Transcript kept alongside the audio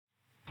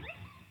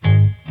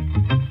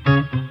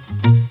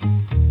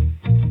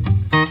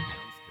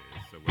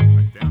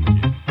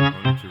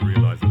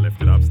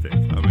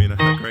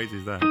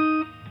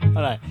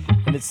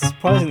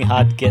surprisingly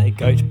hard to get a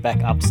goat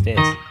back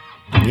upstairs.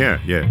 Yeah,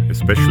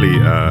 especially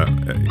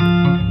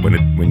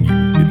when you.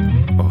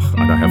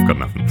 I've got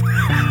nothing.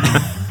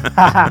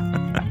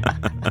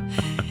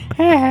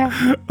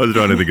 I was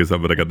trying to think of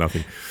something, but I got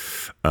nothing.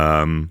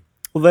 Well,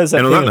 there's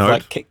that thing of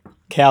like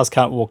cows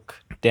can't walk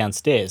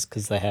downstairs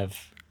because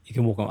you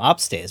can walk them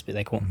upstairs, but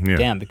they can't walk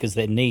down because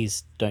their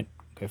knees don't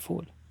go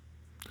forward.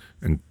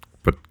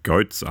 But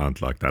goats aren't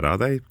like that, are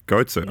they?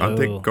 Aren't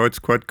they goats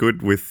quite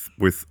good with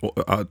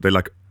they're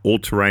like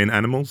all-terrain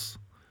animals?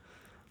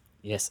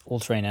 Yes,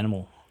 all-terrain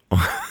animal.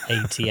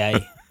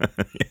 ATA.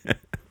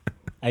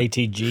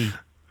 ATG.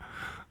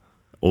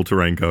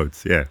 All-terrain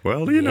goats, yeah.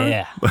 Well, you know.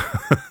 Yeah.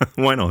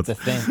 Why not?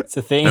 It's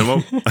a thing. And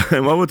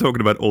while we're talking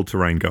about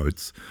all-terrain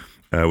goats,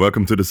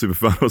 welcome to the Super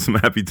Fun Awesome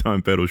Happy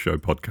Time Pedal Show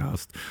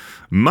podcast.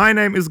 My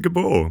name is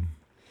Gabor.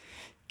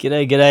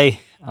 G'day.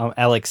 I'm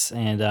Alex,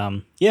 and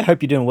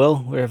hope you're doing well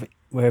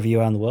wherever you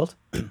are in the world.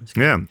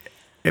 Yeah.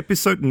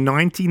 Episode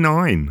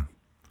 99.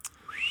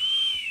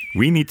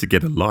 We need to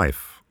get a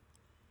life.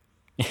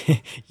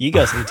 You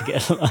guys need to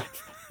get a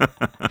life.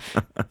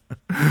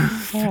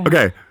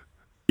 Okay.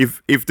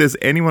 If there's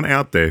anyone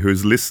out there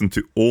who's listened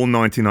to all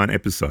 99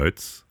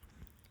 episodes,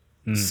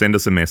 send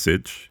us a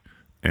message,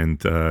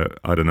 and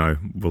I don't know,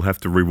 we'll have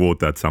to reward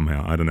that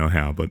somehow. I don't know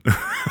how, but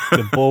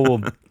Gabor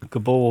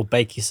will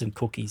bake you some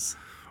cookies.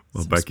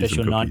 We'll bake you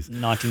some cookies.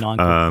 99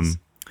 cookies.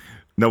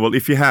 No, well,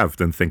 if you have,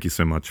 then thank you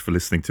so much for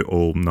listening to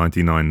all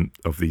 99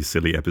 of these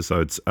silly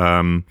episodes.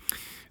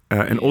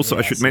 And also,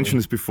 I should mention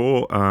this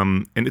before,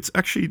 and it's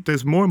actually,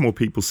 there's more and more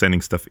people sending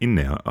stuff in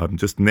now. I'm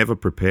just never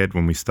prepared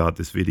when we start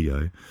this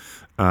video.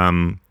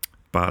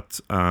 But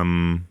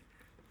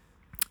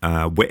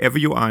wherever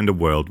you are in the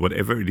world,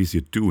 whatever it is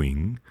you're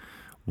doing,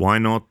 why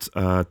not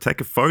take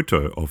a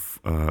photo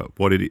of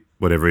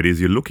whatever it is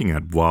you're looking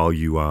at while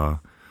you are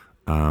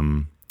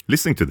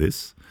listening to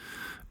this,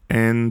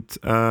 and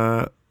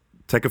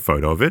take a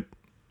photo of it,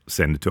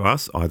 send it to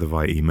us either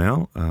via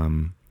email,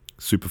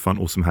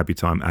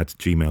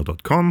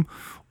 superfunawesomehappytime@gmail.com,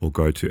 or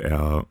go to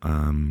our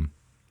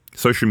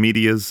social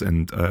medias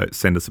and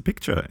send us a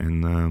picture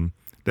and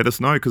let us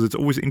know, because it's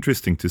always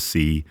interesting to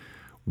see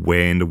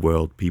where in the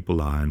world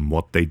people are and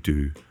what they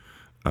do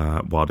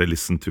while they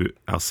listen to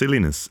our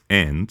silliness.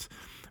 And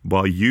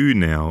while you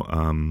now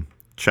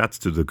chat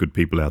to the good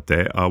people out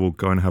there, I will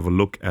go and have a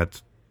look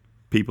at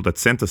people that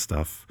sent us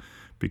stuff,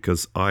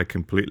 because I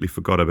completely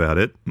forgot about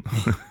it.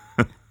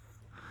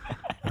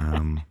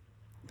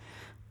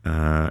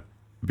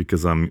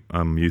 Because I'm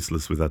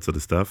useless with that sort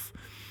of stuff.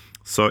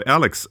 So,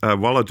 Alex,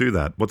 while I do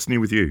that, what's new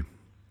with you?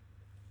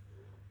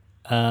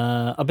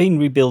 I've been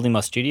rebuilding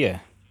my studio.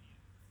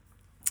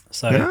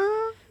 So,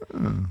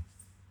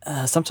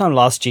 sometime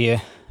last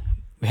year,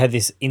 we had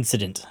this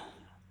incident,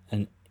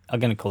 and I'm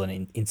going to call it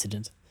an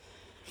incident.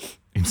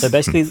 So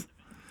basically,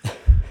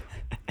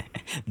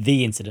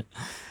 the incident.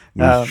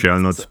 We shall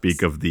not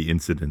speak of the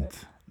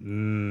incident.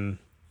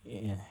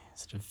 Yeah,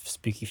 sort of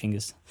spooky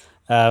fingers.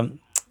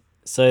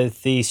 So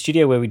the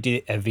studio where we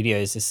do our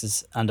videos, this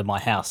is under my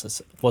house.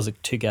 It was a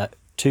two-car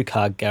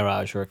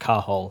garage, or a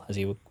car hole, as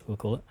you would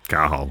call it.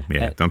 Car hole,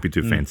 yeah. Don't be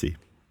too fancy.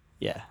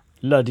 Yeah,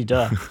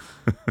 la-di-da.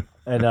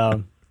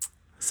 And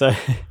so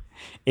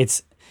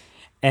it's,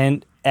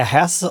 and our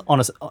house is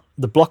on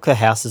the block the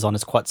house is on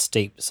is quite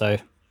steep. So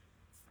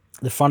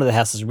the front of the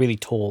house is really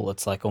tall.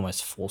 It's like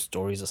almost 4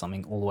 stories or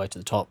something all the way to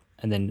the top.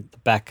 And then the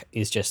back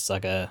is just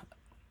like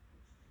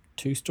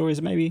 2 stories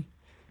maybe,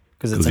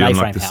 because it's an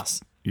A-frame house.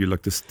 You're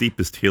like the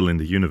steepest hill in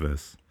the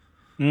universe.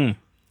 It's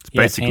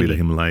basically the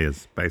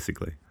Himalayas,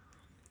 basically.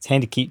 It's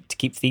handy to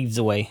keep thieves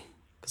away,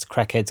 because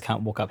crackheads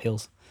can't walk up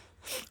hills.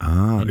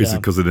 Ah, is it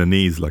because of their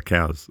knees like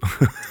cows?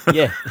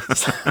 Yeah.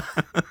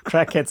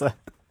 Crackheads are...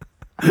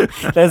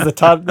 There's the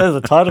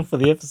title for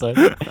the episode.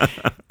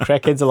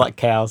 Crackheads are like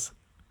cows.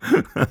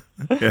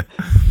 Yeah.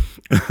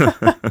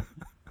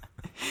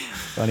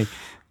 Funny.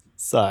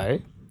 So,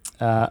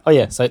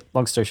 so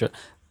long story short,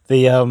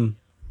 the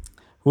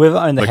whoever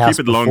owned the house.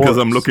 Keep it long, because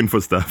I'm looking for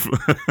stuff.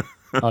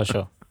 Oh,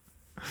 sure.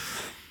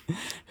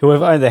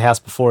 Whoever owned the house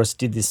before us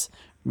did this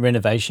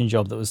renovation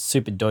job that was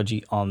super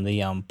dodgy on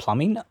the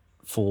plumbing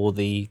for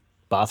the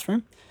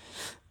bathroom.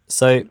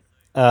 So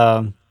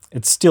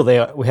it's still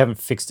there. We haven't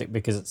fixed it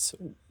because it's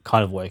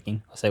kind of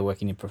working. I say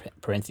working in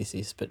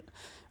parentheses, but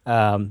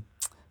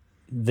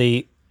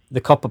the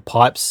copper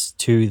pipes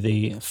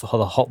for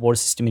the hot water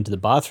system into the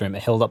bathroom are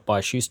held up by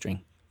a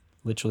shoestring,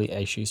 literally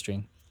a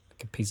shoestring,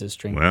 like a piece of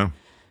string. Wow.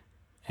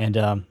 And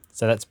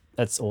so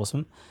that's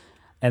awesome.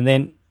 And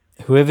then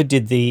whoever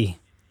did the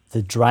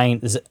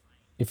drain,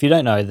 if you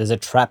don't know, there's a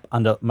trap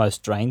under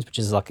most drains, which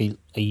is like a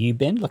U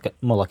bend,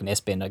 more like an S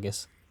bend, I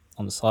guess,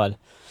 on the side.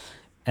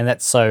 And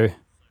that's so,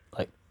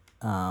 like,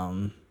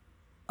 I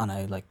don't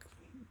know, like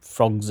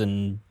frogs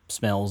and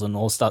smells and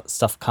all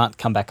stuff can't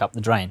come back up the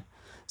drain.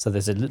 So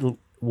there's a little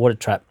water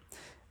trap.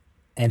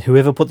 And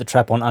whoever put the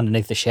trap on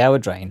underneath the shower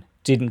drain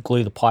didn't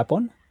glue the pipe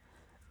on,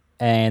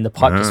 and the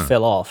pipe just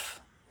fell off.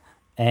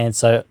 And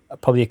so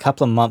probably a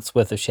couple of months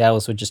worth of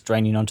showers were just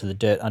draining onto the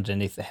dirt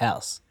underneath the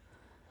house.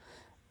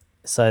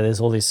 So there's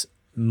all this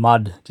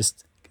mud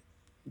just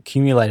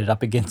accumulated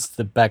up against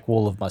the back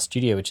wall of my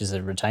studio, which is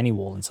a retaining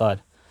wall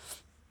inside.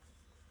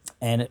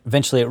 And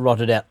eventually it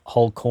rotted out a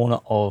whole corner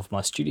of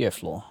my studio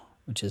floor,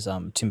 which is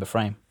timber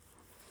frame.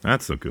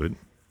 That's not good.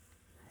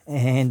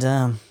 And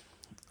I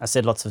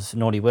said lots of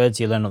naughty words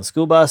you learn on the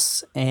school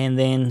bus. And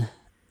then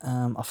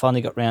I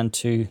finally got round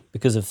to,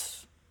 because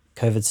of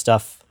COVID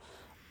stuff,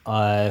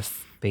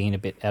 I've been a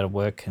bit out of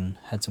work and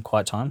had some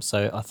quiet time.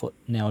 So I thought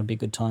now would be a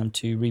good time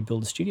to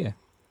rebuild the studio.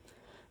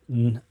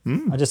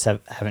 I just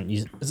haven't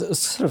used it. It's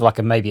sort of like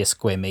maybe a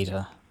square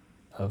meter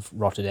of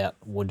rotted out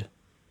wood.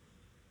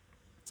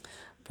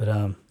 But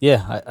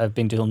I've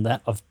been doing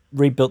that. I've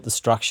rebuilt the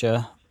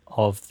structure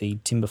of the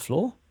timber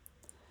floor.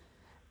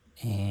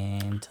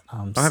 And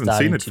I haven't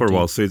seen it for a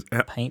while. So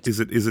paint. Is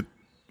it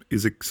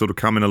sort of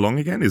coming along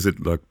again? Is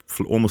it like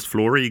almost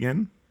floory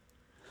again?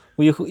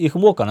 Well, you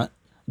can walk on it.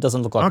 It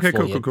doesn't look like okay, a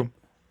floor cool.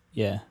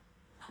 Yeah.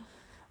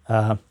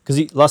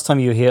 Because last time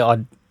you were here,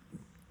 I'd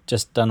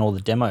just done all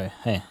the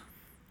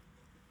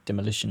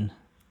demolition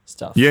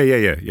stuff. Yeah.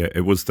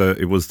 It was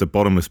the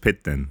bottomless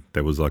pit. Then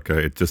there was like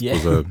you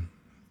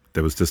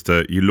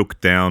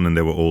looked down and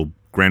there were all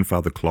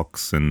grandfather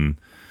clocks and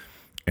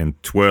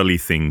twirly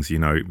things,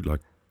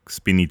 like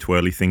spinny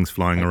twirly things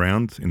flying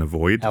around in a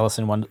void. Alice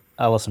in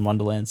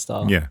Wonderland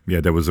style. Yeah.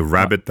 There was a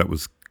rabbit that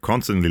was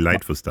constantly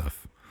late for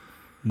stuff.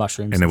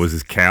 Mushrooms. And there was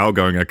this cow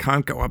going, I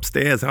can't go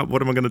upstairs.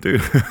 What am I going to do?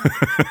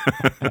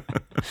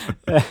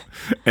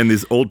 And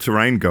this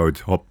all-terrain goat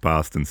hopped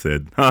past and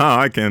said,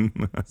 I can.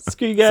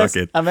 Screw you guys.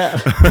 Suck it. I'm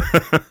out.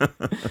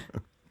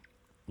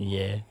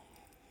 Yeah.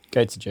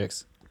 Goats are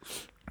jerks.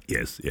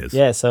 Yes.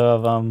 Yeah,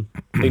 so I've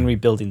been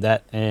rebuilding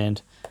that,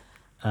 and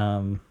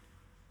I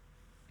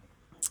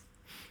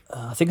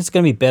think it's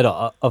going to be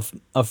better.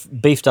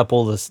 I've beefed up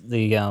all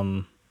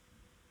the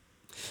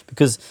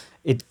because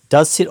it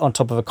does sit on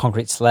top of a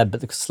concrete slab,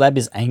 but the slab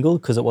is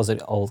angled because it was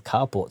an old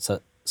carport, so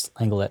it's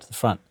angled out to the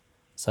front.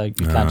 So you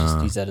can't just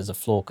use that as a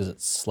floor because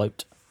it's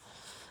sloped.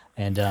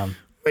 And well,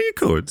 you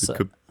could. So,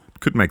 it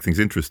could make things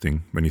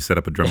interesting when you set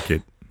up a drum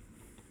kit.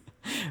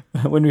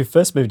 When we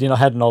first moved in, I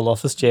had an old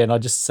office chair, and I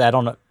just sat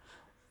on it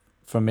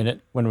for a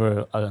minute when we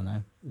were, I don't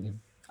know,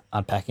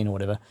 unpacking or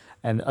whatever,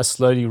 and I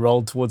slowly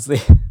rolled towards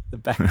the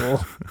back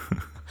wall.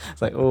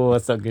 It's like, oh,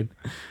 that's not good.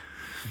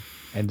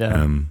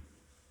 And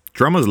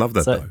drummers love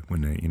that though,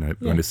 when they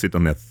when they sit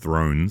on their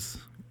thrones.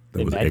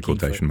 That was air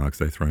quotation marks,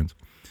 their thrones.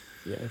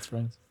 Yeah,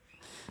 thrones.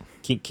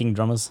 King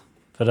drummers.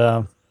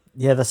 But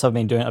that's what I've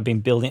been doing. I've been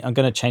building. I'm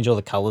going to change all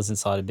the colours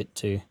inside a bit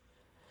too.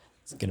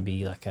 It's going to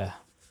be like a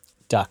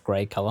dark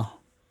grey colour.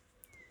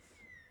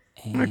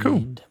 And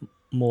cool.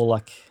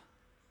 More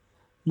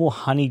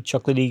honey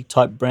chocolatey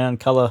type brown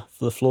colour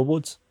for the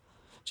floorboards.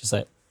 Just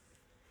like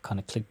kind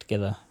of click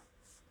together.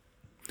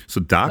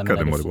 So darker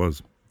than what it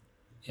was.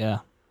 Yeah.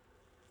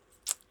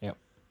 Yep.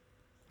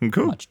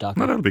 Cool. Much darker.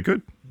 No, that'll be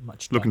good.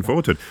 Much darker. Looking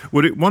forward to it.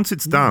 Once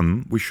it's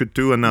done, we should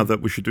do another.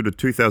 We should do the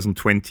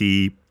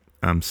 2020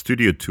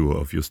 studio tour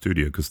of your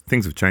studio, because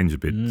things have changed a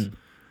bit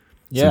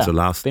since the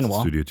last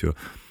studio tour.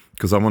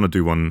 Because I want to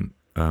do one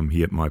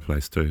here at my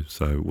place too.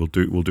 So we'll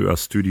do our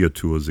studio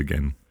tours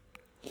again.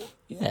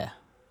 Yeah.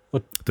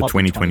 The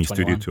 2020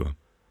 studio tour.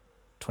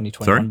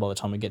 2021 Sorry? by the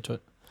time we get to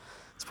it.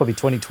 It's probably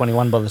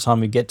 2021 by the time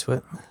we get to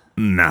it.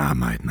 Nah,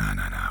 mate. No.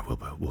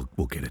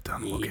 We'll get it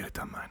done. Yeah. We'll get it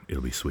done, mate.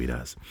 It'll be sweet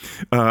as.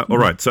 All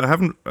right. So I've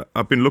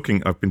been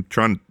working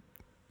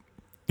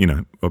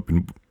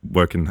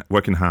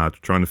hard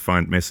trying to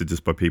find messages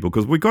by people,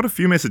 because we got a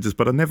few messages,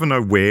 but I never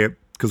know where,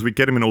 because we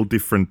get them in all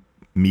different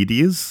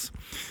medias.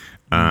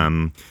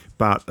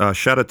 But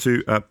shout out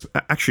to,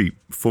 actually,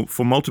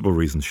 for multiple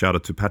reasons, shout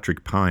out to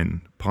Patrick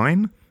Pine.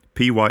 Pine?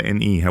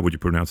 Pyne. How would you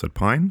pronounce that?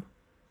 Pine?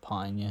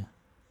 Pine, yeah.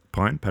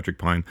 Pine, Patrick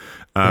Pine,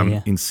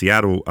 Yeah. in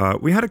Seattle.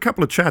 We had a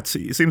couple of chats.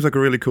 He seems like a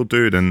really cool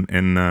dude, and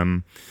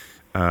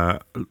a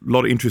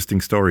lot of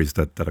interesting stories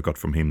that I got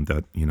from him.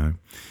 That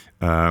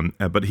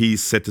but he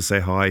said to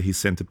say hi. He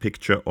sent a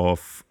picture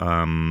of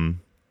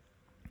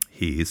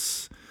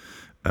his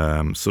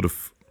sort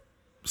of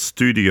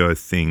studio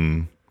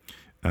thing.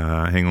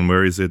 Hang on,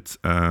 where is it?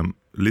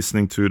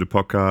 Listening to the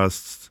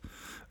podcast.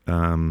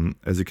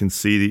 As you can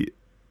see,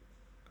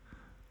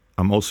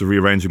 I'm also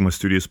rearranging my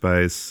studio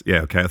space.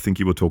 Yeah, okay. I think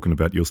you were talking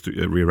about your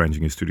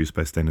rearranging your studio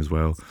space then as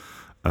well.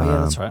 Yeah,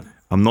 that's right.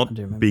 I'm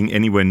not being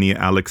anywhere near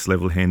Alex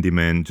level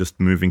handyman, just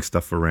moving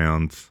stuff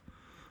around.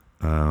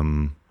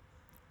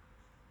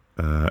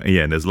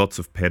 There's lots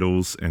of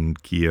pedals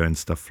and gear and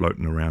stuff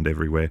floating around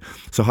everywhere.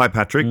 So hi,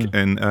 Patrick,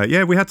 and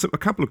we had a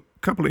couple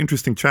of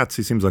interesting chats.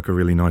 He seems like a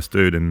really nice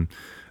dude, and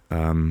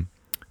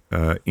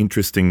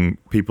interesting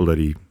people that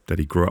he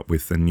grew up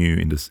with and knew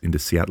in the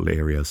Seattle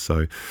area.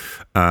 So,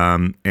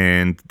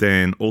 and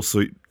then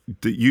also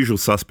the usual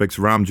suspects: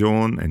 Ram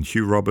Jorn and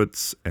Hugh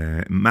Roberts,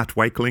 Matt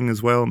Wakeling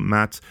as well.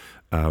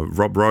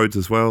 Rob Rhodes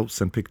as well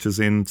sent pictures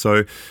in.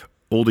 So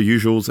all the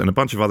usuals and a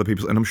bunch of other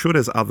people, and I'm sure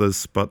there's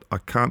others, but I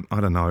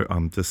don't know.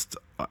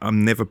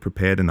 I'm never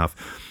prepared enough.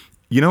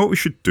 You know what we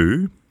should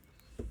do?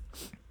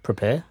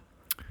 Prepare?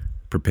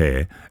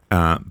 prepare.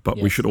 But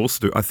we Yes. should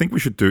also do, I think we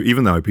should do,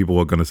 even though people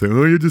are going to say,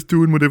 oh, you're just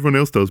doing what everyone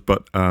else does,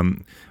 but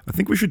I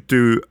think we should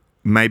do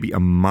maybe a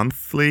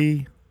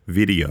monthly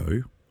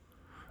video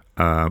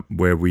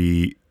where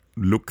we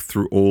look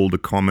through all the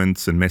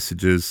comments and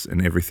messages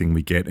and everything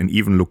we get, and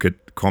even look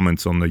at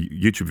comments on the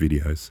YouTube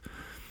videos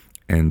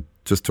and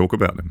just talk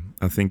about them.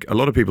 I think a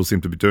lot of people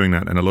seem to be doing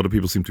that, and a lot of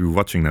people seem to be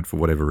watching that for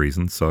whatever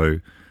reason. So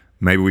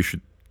maybe we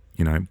should,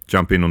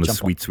 jump in on the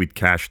sweet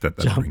cash that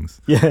brings.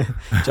 Yeah,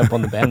 jump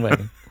on the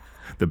bandwagon.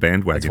 The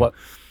bandwagon.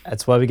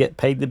 That's why we get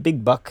paid the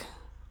big buck.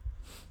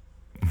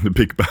 The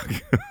big buck.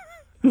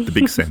 The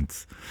big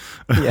cents.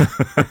 Yeah.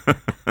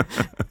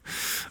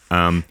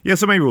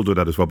 So maybe we'll do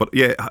that as well. But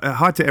yeah,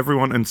 hi to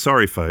everyone, and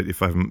sorry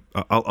if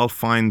I'll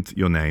find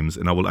your names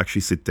and I will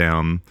actually sit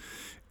down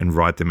and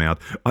write them out.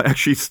 I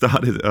actually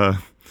started.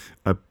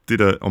 I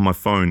did on my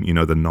phone.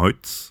 The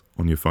notes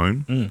on your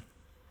phone. Mm.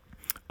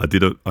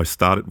 I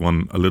started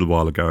one a little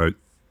while ago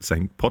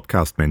saying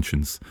podcast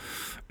mentions,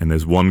 and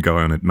there's one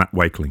guy on it, Matt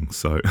Wakeling.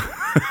 So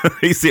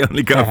he's the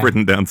only guy I've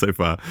written down so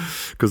far.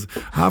 Because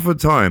half the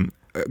time.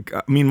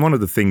 I mean, one of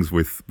the things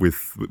with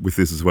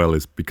this as well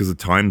is because of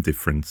time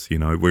difference.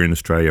 We're in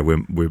Australia.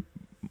 We're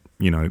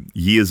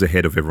years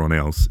ahead of everyone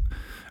else.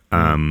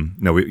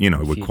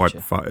 We're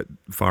quite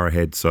far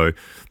ahead. So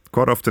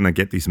quite often I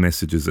get these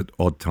messages at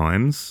odd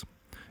times,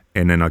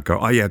 and then I go,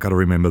 oh yeah, I got to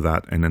remember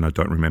that, and then I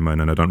don't remember,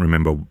 and then I don't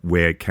remember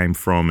where it came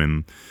from,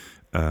 and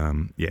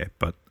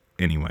But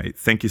anyway,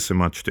 thank you so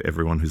much to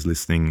everyone who's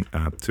listening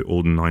to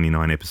all the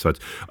 99 episodes.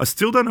 I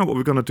still don't know what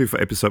we're going to do for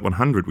episode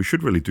 100. We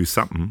should really do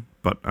something,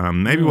 but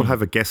maybe we'll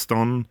have a guest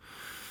on.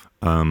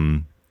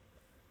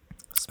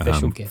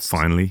 Special guest.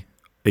 Finally,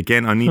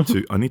 again, I need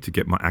to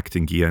get my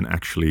acting gear and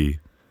actually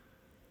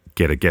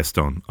get a guest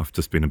on. I've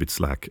just been a bit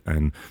slack,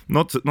 and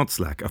not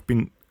slack. I've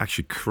been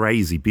actually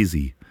crazy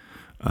busy,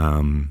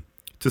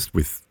 just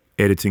with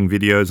editing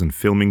videos and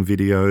filming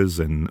videos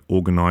and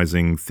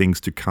organizing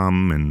things to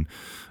come,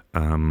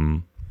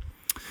 and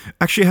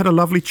actually had a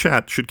lovely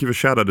chat. Should give a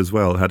shout out as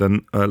well. Had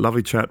a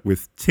lovely chat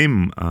with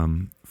Tim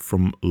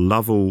from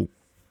Lovell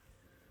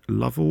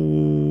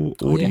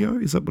Audio.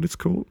 Is that what it's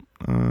called?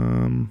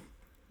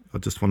 I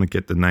just want to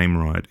get the name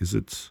right. Is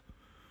it?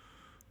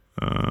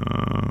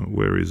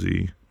 Where is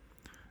he?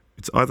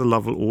 It's either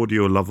Lovell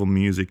Audio or Lovell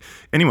Music.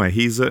 Anyway,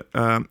 he's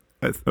I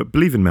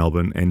believe in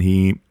Melbourne, and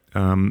he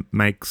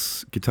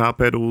makes guitar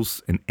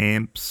pedals and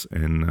amps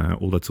and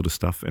all that sort of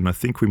stuff. And I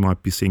think we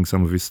might be seeing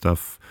some of his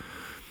stuff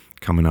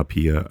coming up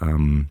here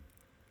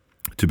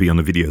to be on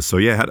the video. So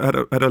yeah,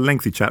 had a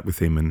lengthy chat with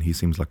him, and he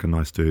seems like a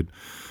nice dude.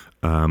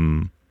 I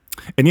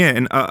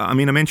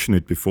mentioned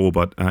it before,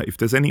 but if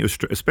there's any,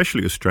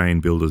 especially Australian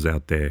builders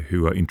out there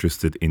who are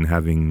interested in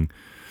having,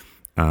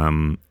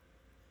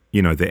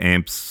 the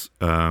amps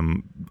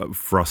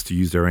for us to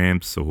use their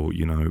amps, or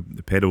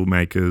the pedal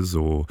makers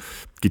or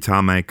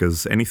guitar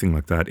makers, anything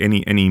like that,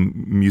 any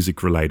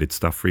music related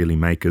stuff, really,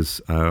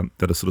 makers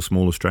that are sort of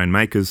small Australian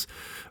makers,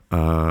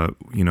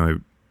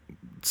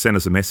 send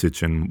us a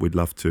message, and we'd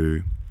love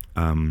to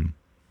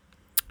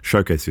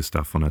showcase your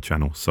stuff on our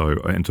channel,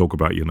 and talk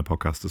about you in the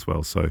podcast as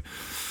well. So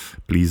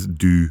please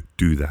do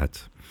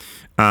that.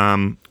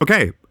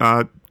 Okay.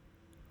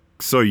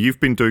 So you've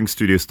been doing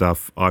studio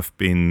stuff. I've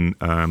been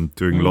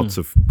doing lots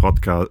of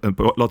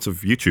podcast, lots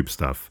of YouTube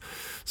stuff.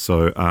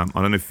 So I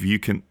don't know if you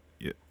can,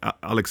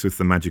 Alex with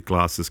the magic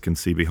glasses can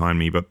see behind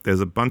me, but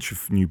there's a bunch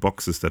of new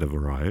boxes that have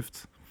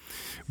arrived,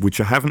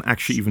 which I haven't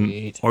actually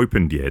even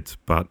opened yet,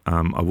 but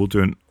I will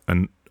do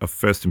a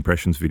first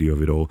impressions video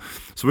of it all.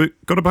 So we've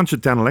got a bunch of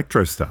Dan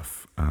Electro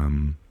stuff.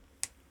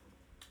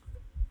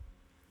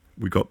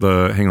 We got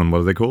hang on,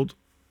 what are they called?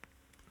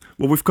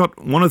 Well, we've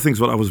got one of the things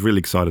what I was really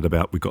excited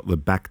about. We got the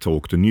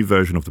Backtalk, the new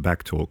version of the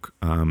Backtalk,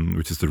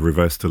 which is the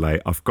reverse delay.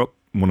 I've got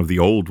one of the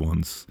old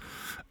ones,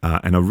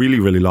 and I really,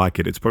 really like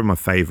it. It's probably my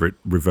favorite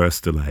reverse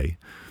delay.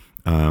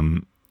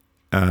 And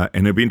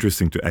it'll be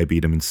interesting to A/B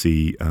them and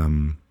see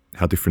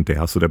how different they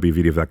are. So there'll be a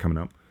video of that coming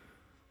up.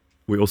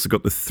 We also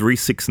got the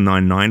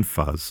 3699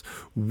 fuzz,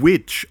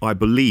 which I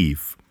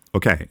believe,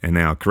 okay, and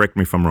now correct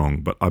me if I'm wrong,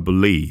 but I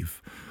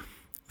believe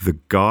the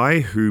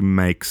guy who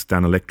makes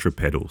Dan Electro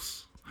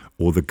pedals,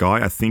 or the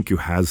guy I think who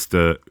has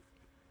the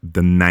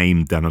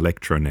name Dan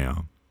Electro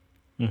now,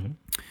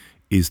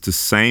 is the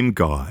same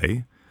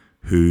guy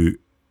who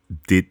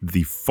did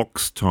the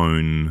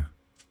Foxtone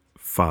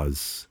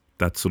fuzz.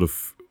 That sort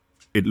of,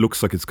 it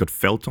looks like it's got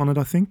felt on it,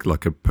 I think,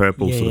 like a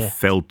purple of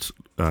felt.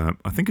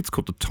 I think it's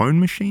called the Tone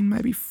Machine,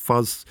 maybe?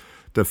 Fuzz,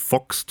 the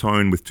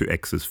Foxtone with two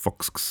X's,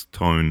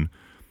 Foxtone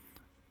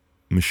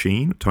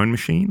Machine, Tone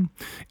Machine.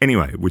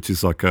 Anyway, which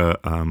is like a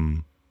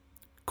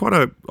quite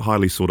a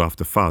highly sought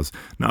after fuzz.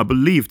 Now, I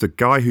believe the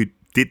guy who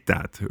did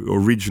that, who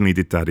originally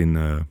did that in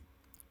the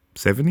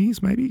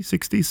 70s, maybe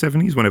 60s,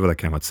 70s, whenever that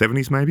came out,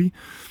 70s maybe.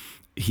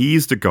 He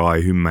is the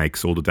guy who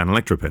makes all the Dan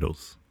Electro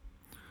pedals.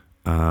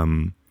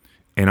 And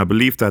I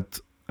believe that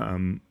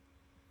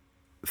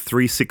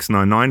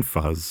 3699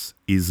 fuzz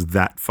is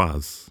that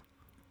fuzz.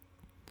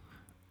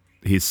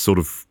 His sort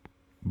of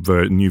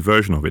new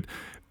version of it.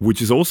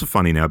 which is also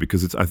funny now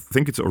because I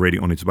think it's already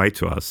on its way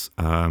to us.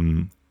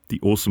 The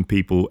awesome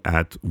people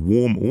at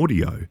Warm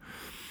Audio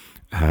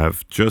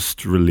have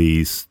just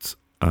released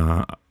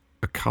a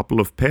couple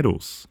of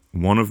pedals.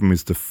 One of them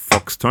is the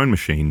Fox Tone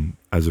Machine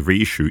as a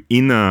reissue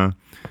in a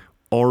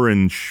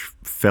orange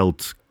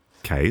felt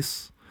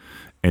case,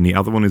 and the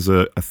other one is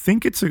I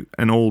think it's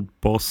an old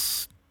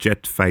Boss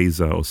Jet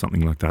Phaser or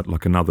something like that,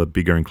 like another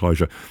bigger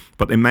enclosure.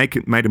 But they made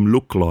them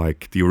look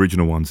like the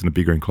original ones in the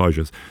bigger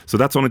enclosures. So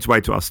that's on its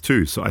way to us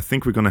too. So I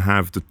think we're going to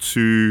have the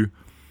two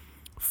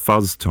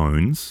fuzz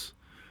tones.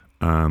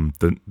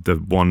 The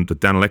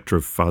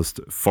Danelectro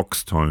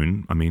Fox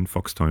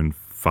Tone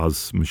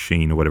Fuzz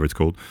Machine or whatever it's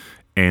called,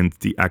 and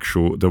the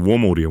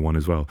Warm Audio one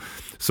as well.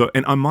 So,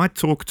 and I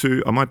might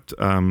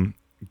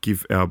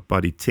give our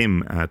buddy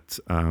Tim at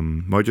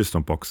Mojo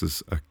Stomp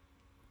Boxes a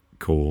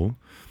call,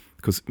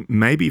 because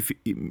maybe if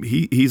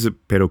he's a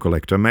pedal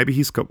collector, maybe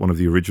he's got one of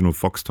the original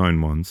Fox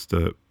Tone ones.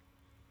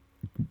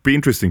 Be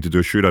interesting to do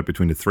a shootout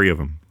between the three of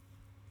them.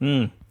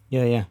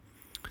 Yeah.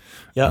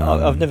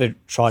 I've never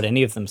tried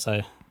any of them,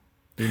 so.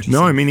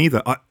 No, me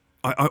neither.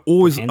 I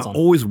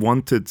always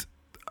wanted.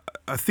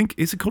 I think,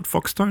 is it called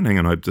Fox Tone? Hang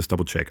on, I just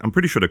double check. I'm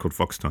pretty sure they're called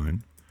Fox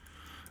Tone.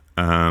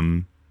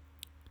 Yeah,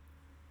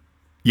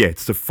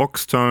 it's the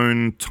Fox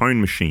Tone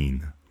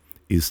Machine.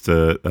 Is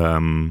it's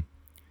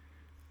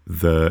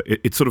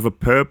sort of a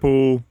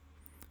purple,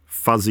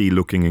 fuzzy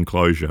looking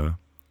enclosure,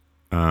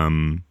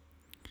 and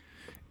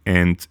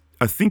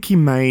I think he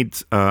made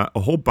a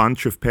whole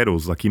bunch of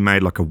pedals. Like he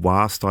made like a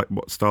wah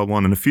style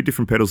one and a few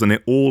different pedals, and they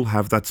all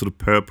have that sort of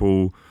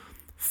purple,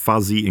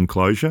 fuzzy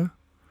enclosure,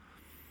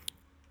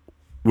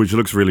 which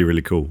looks really,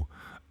 really cool.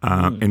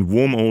 And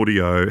Warm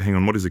Audio, hang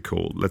on, what is it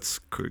called? Let's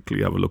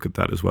quickly have a look at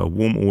that as well.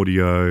 Warm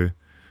Audio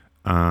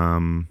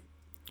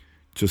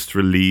just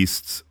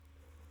released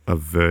a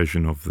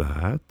version of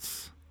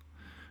that,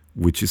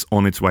 which is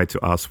on its way to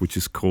us, which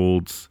is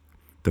called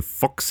the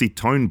Foxy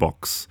Tone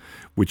Box,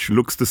 which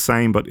looks the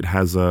same, but it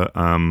has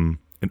an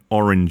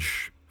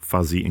orange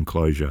fuzzy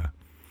enclosure.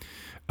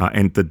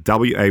 And the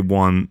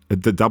WAJP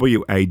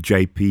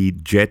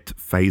Jet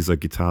Phaser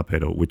guitar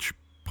pedal, which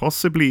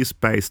possibly is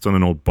based on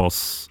an old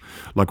Boss,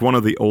 like one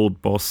of the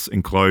old Boss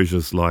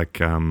enclosures, like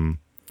kind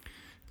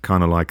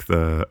of like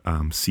the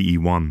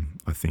CE1.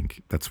 I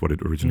think that's what it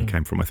originally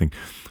came from, I think.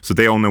 So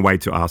they're on their way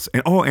to us.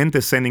 And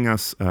they're sending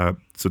us, so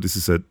this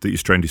is the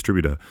Australian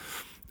distributor.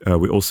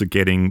 We're also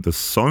getting the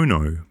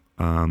Sono,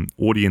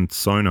 Audient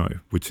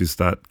Sono, which is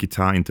that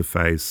guitar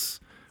interface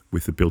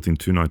with the built-in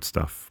two-note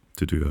stuff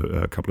to do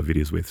a couple of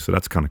videos with. So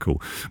that's kind of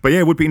cool. But yeah,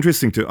 it would be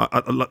interesting to.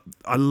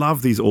 I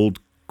love these old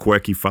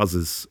quirky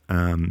fuzzes.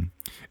 And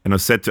I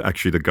said to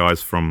actually the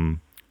guys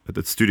from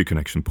at Studio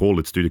Connection, Paul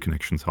at Studio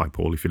Connections, hi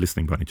Paul, if you're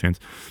listening by any chance,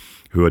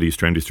 who are the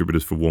Australian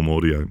distributors for Warm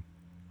Audio,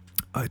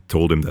 I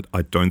told him that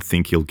I don't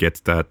think he'll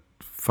get that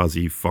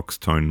fuzzy Fox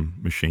Tone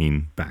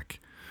Machine back.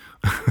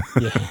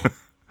 Yeah.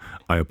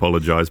 I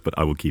apologize, but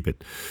I will keep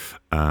it.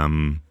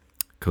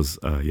 Because,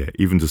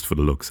 even just for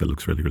the looks, it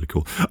looks really, really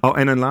cool. Oh,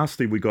 and then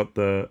lastly, we got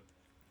the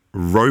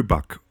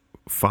Roebuck.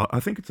 I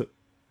think it's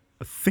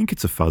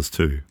a fuzz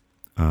too,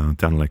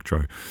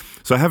 Danelectro.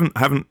 So I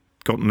haven't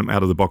gotten them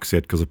out of the box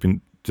yet because I've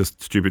been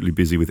just stupidly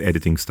busy with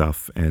editing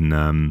stuff. And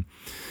and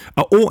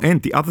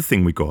the other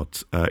thing we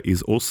got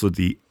is also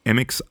the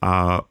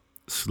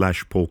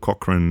MXR/Paul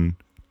Cochran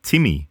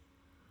Timmy.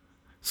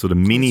 So the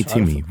mini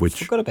Timmy, I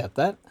forgot about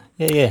that.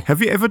 Yeah.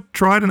 Have you ever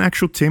tried an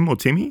actual Tim or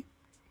Timmy?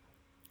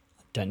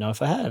 I don't know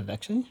if I have,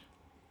 actually.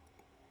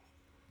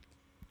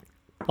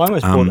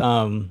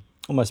 I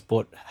almost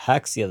bought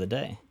Hacks the other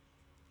day.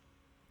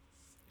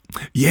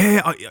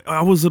 Yeah,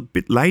 I was a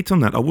bit late on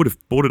that. I would have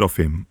bought it off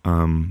him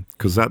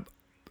because I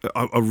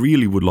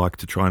really would like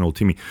to try an old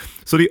Timmy.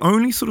 So the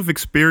only sort of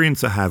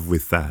experience I have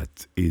with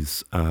that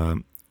is a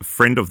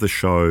friend of the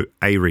show,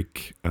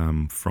 Eric,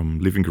 from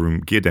Living Room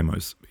Gear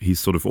Demos. He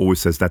sort of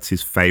always says that's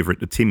his favorite.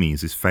 The Timmy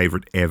is his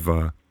favorite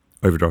ever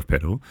overdrive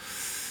pedal.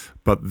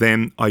 But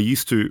then I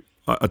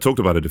talked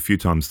about it a few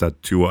times,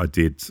 that tour I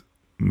did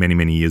many,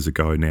 many years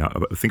ago now.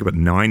 I think about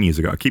 9 years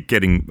ago. I keep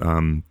getting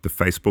the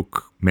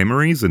Facebook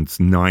memories, and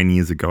it's 9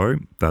 years ago,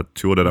 that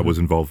tour that I was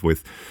involved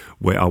with,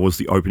 where I was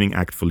the opening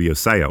act for Leo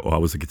Sayer, or I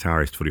was a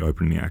guitarist for the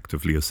opening act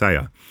of Leo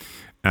Sayer,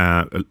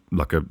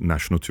 like a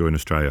national tour in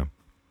Australia.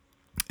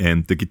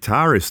 And the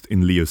guitarist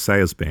in Leo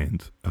Sayer's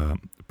band,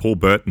 Paul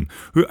Burton,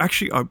 who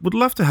actually I would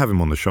love to have him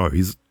on the show.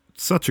 He's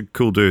such a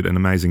cool dude, an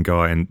amazing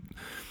guy,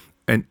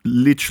 and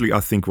literally I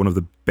think one of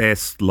the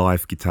best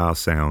live guitar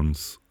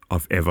sounds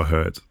I've ever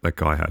heard. That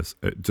guy has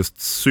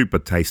just super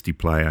tasty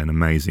player and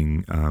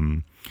amazing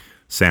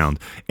sound.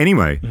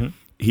 Anyway,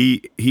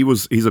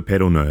 he's a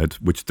pedal nerd,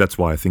 which that's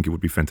why I think it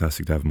would be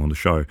fantastic to have him on the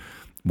show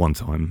one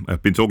time.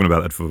 I've been talking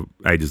about that for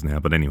ages now,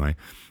 but anyway.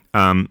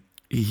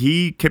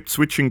 He kept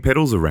switching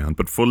pedals around,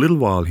 but for a little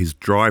while his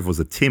drive was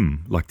a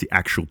Tim, like the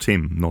actual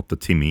Tim, not the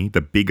Timmy,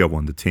 the bigger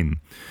one, the Tim.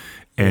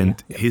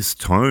 And his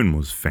tone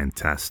was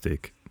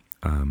fantastic.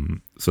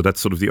 So that's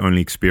sort of the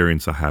only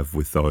experience I have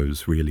with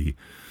those, really.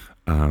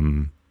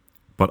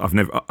 But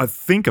I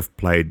think I've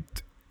played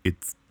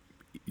it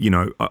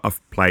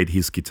I've played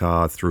his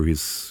guitar through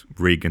his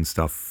rig and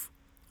stuff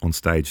on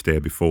stage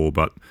there before,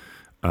 but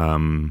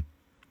during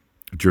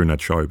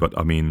that show. But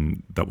I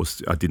mean,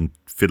 I didn't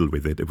fiddle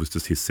with it. It was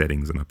just his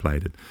settings, and I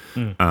played it.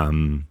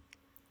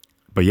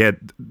 But yeah,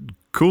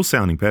 cool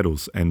sounding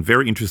pedals, and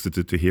very interested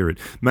to hear it.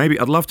 Maybe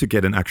I'd love to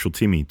get an actual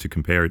Timmy to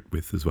compare it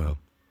with as well.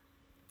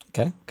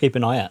 Okay, keep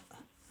an eye out.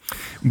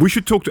 We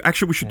should talk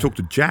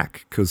to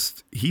Jack,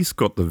 because he's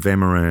got the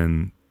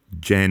Vemoran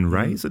Jan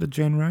Ray. Is it a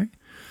Jan Ray?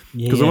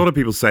 Because a lot of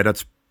people say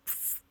that's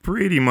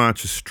pretty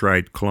much a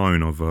straight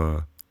clone of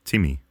a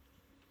Timmy.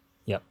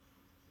 Yep.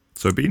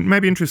 So it'd be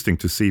maybe interesting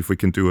to see if we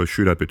can do a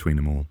shootout between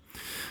them all.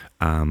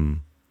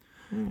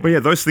 But yeah,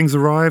 those things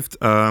arrived.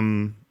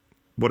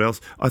 What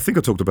else? I think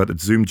I talked about the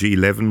Zoom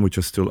G11, which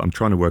I'm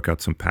trying to work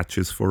out some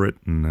patches for it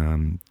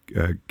and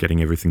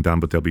getting everything done,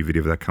 but there'll be a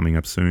video of that coming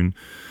up soon.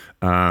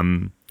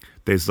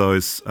 There's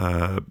those,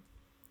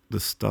 the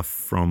stuff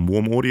from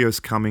Warm Audio's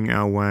coming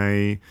our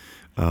way.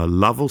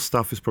 Lovell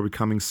stuff is probably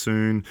coming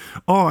soon.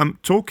 Oh, I'm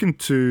talking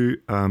to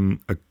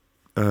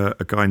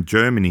a guy in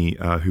Germany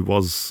who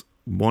was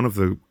one of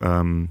the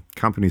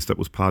companies that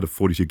was part of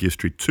 42 Gear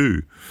Street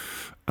 2,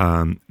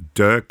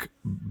 Dirk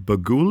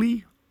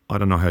Baguli. I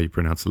don't know how you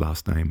pronounce the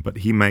last name, but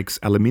he makes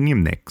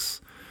aluminium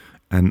necks.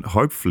 And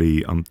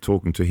hopefully I'm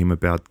talking to him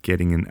about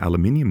getting an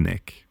aluminium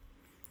neck.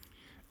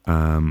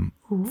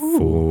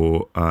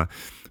 So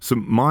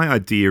my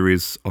idea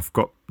is I've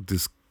got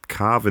this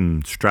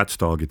Carvin Strat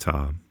style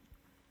guitar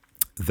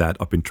that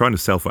I've been trying to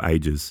sell for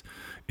ages.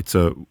 It's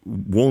a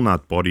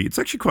walnut body. It's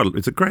actually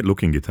it's a great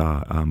looking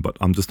guitar, but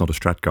I'm just not a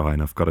Strat guy,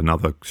 and I've got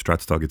another Strat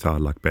style guitar I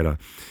like better.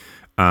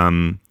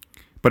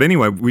 But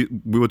anyway, we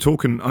were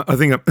talking. I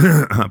think I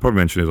probably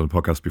mentioned it on the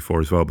podcast before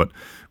as well. But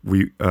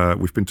we've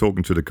been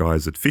talking to the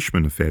guys at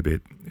Fishman a fair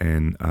bit,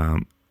 and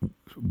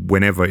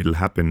whenever it'll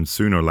happen,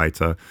 sooner or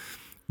later,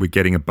 we're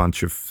getting a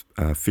bunch of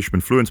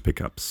Fishman Fluence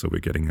pickups. So we're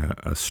getting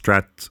a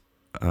Strat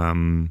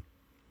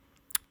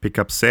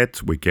pickup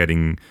set. We're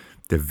getting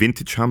the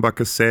vintage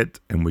humbucker set,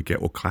 and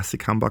or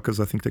classic humbuckers,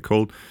 I think they're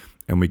called.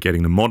 And we're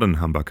getting the modern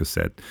humbucker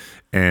set.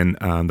 And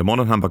the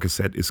modern humbucker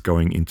set is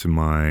going into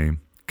my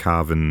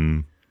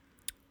Carvin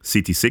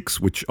CT6,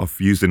 which I've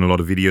used in a lot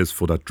of videos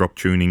for that drop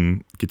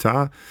tuning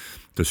guitar.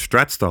 The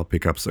Strat style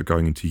pickups are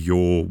going into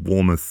your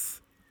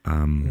Warmoth,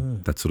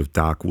 that sort of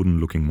dark wooden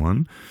looking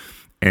one.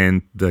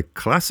 And the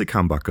classic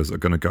humbuckers are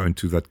going to go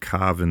into that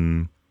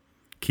Carvin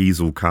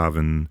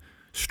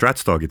Strat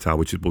style guitar,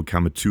 which will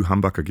become a 2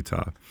 humbucker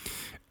guitar.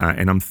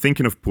 And I'm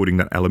thinking of putting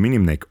that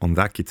aluminium neck on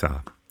that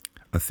guitar.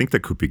 I think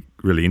that could be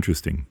really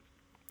interesting.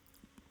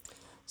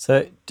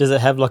 So does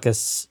it have like a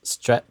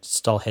Strat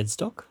style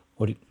headstock?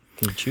 Or can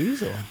you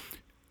choose? Or?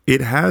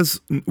 It has,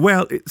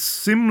 it's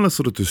similar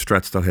sort of to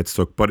Strat style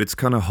headstock, but it's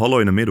kind of hollow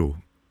in the middle.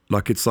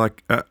 Like it's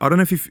like, I don't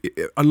know if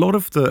a lot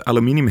of the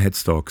aluminium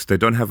headstocks, they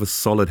don't have a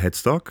solid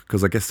headstock,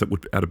 because I guess that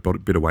would add a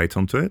bit of weight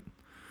onto it.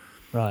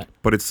 Right.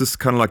 But it's just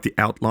kind of like the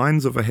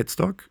outlines of a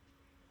headstock.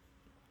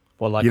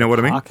 Well, like you know what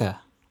I mean?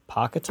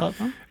 Parker type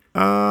one?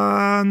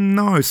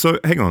 No. So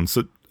hang on.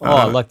 So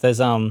like there's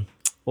all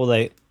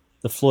the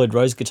Floyd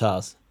Rose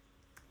guitars.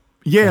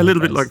 Yeah, a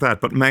little bit like that,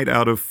 but made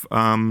out of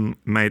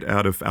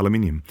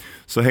aluminium.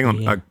 So hang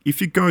on. If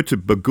you go to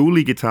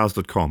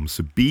baguleyguitars.com,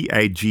 so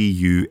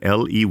Baguley,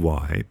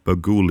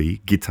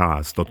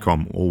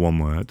 baguleyguitars.com, all one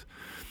word,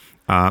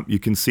 you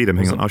can see them.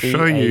 Hang on, I'll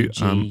show you.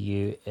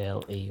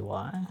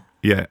 Baguley.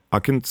 Yeah, I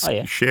can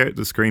share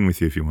the screen with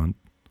you if you want.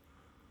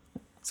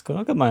 That's good.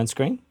 I've got my own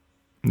screen.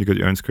 You got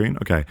your own screen?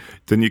 Okay.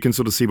 Then you can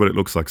sort of see what it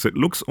looks like. So it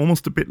looks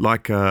almost a bit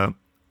like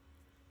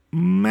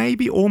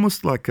maybe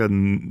almost like a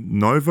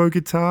Novo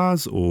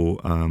guitars or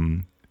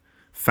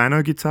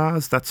Fano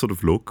guitars, that sort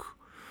of look.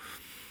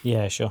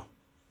 Yeah, sure.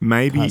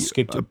 Maybe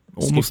scooped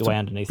away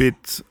underneath.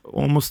 So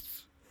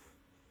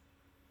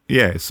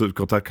it's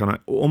got that kind of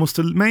almost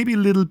maybe a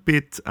little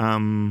bit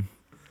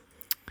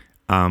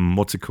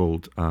what's it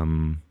called?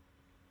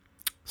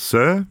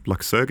 Sir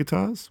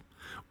guitars?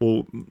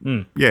 Or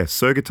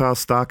Sir guitar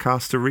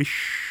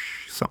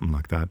Starcaster-ish, something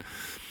like that.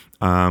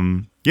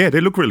 They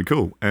look really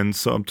cool. And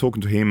so I'm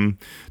talking to him.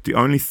 The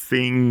only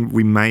thing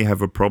we may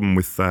have a problem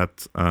with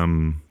that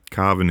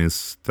Carvin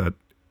is that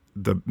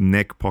the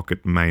neck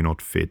pocket may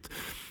not fit.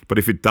 But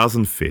if it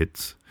doesn't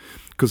fit,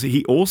 because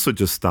he also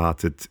just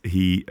started,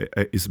 he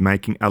is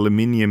making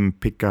aluminium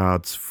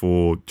pickguards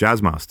for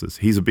Jazzmasters.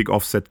 He's a big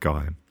offset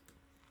guy.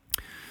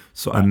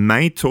 So I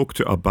may talk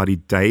to our buddy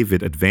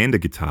David at Vander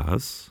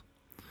Guitars,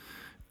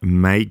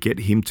 may get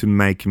him to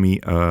make me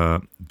a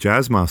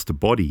Jazzmaster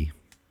body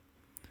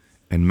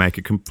and make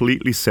a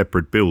completely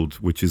separate build,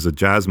 which is a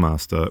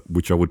Jazzmaster,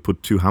 which I would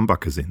put 2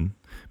 humbuckers in,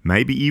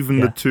 maybe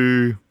even the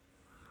two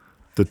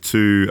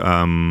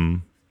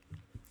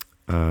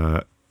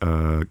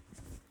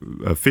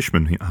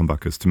Fishman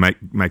humbuckers to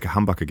make a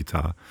humbucker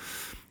guitar,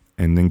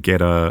 and then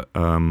get an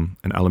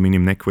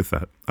aluminium neck with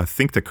that. I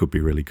think that could be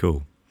really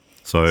cool.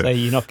 So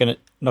you're not gonna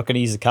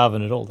use the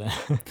Carvin at all then?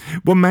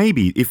 Well,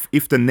 maybe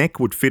if the neck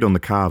would fit on the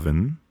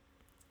Carvin,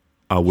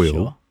 I will.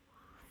 Sure.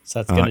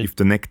 So that's if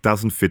the neck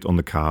doesn't fit on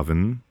the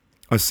Carvin,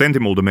 I sent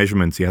him all the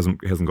measurements. He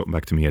hasn't gotten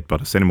back to me yet,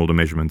 but I sent him all the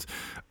measurements.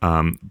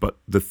 But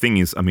the thing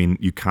is, I mean,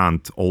 you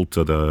can't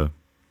alter the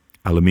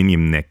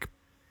aluminium neck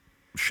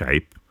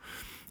shape.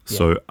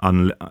 So,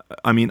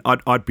 I mean,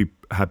 I'd be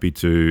happy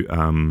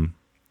to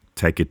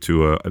take it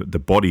to the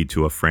body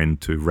to a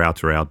friend to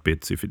router out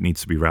bits if it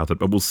needs to be routed.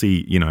 But we'll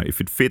see. You know, if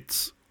it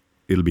fits,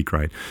 it'll be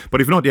great.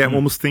 But if not, I'm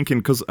almost thinking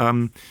because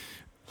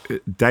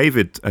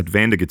David at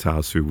Vander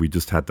Guitars, who we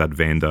just had that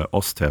Vander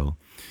Ostel,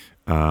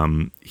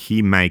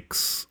 he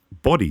makes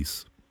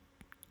bodies.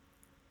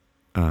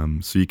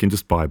 So you can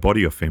just buy a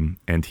body of him,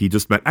 and he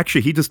just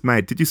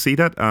made. Did you see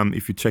that?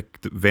 If you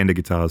check the Vander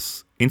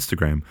Guitars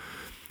Instagram,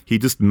 he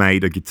just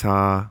made a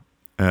guitar,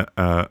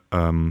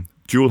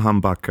 dual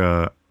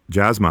humbucker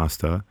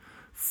Jazzmaster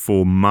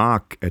for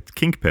Mark at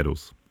Kink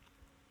Pedals.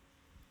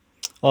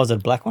 Oh, is it a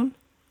black one?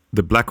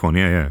 The black one,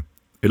 yeah.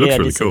 It looks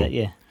really cool. That,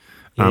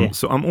 yeah.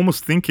 So I'm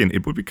almost thinking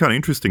it would be kind of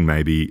interesting,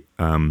 maybe.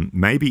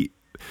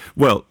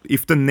 Well,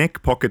 if the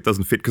neck pocket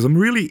doesn't fit, because I'm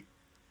really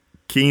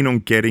keen on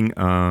getting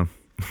an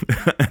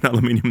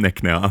aluminium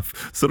neck now.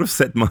 I've sort of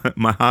set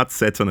my heart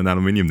set on an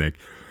aluminium neck.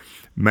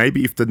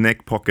 Maybe if the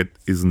neck pocket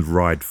isn't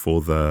right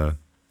for the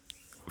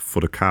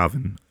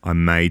carving, I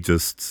may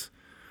just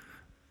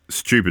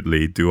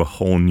stupidly do a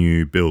whole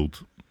new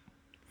build.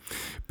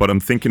 But I'm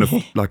thinking of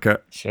like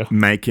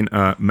making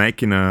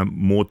a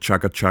more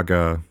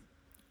chugga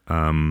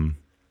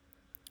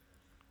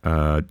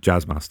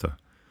Jazzmaster.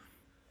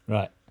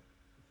 Right.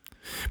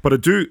 But I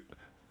do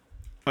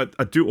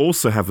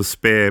also have a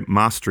spare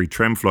Mastery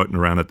trem floating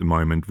around at the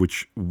moment,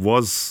 which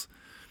was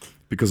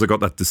because I got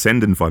that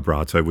Descendant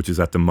vibrato, which is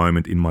at the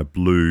moment in my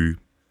blue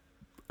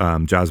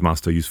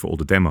Jazzmaster I use for all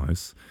the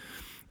demos.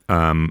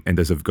 And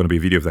there's going to be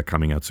a video of that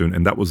coming out soon.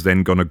 And that was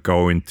then going to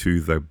go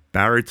into the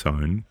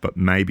baritone, but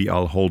maybe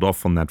I'll hold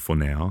off on that for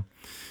now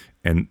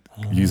and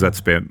use that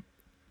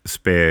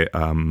spare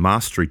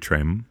Mastery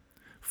trem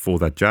for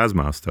that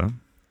Jazzmaster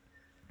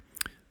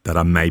that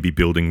I may be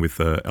building with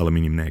an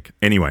aluminium neck.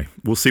 Anyway,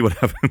 we'll see what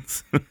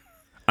happens.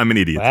 I'm an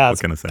idiot. Wow, what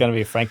can I say? It's going to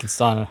be a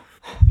Frankenstein.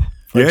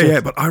 Yeah,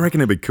 but I reckon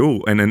it'd be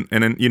cool. And then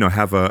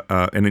have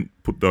and then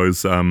put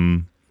those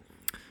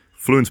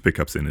Fluence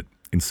pickups in it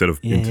instead of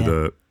into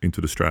the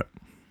Strat.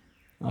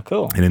 Oh,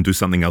 cool. And then do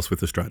something else with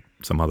the Strat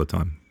some other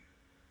time.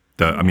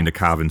 The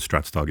Carvin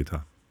Strat style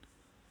guitar.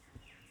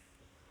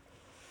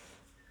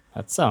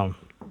 That's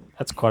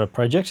quite a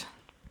project.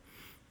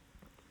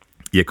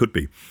 Yeah, could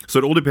be. So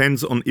it all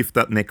depends on if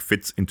that neck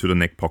fits into the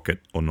neck pocket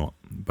or not.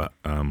 But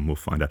we'll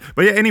find out.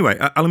 But yeah, anyway,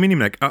 aluminium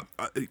neck.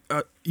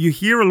 You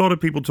hear a lot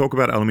of people talk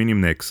about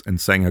aluminium necks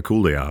and saying how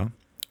cool they are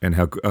and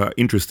how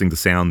interesting the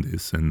sound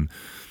is. And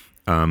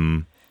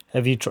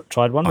have you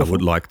tried one before? I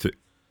would like to.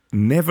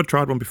 Never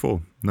tried one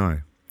before.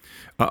 No.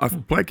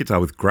 I've played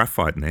guitar with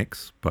graphite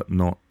necks, but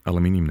not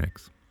aluminium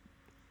necks.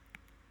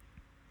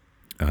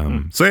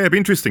 So yeah, it'd be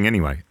interesting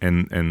anyway,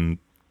 and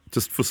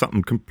just for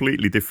something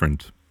completely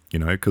different,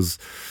 because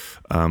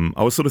I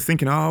was sort of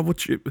thinking,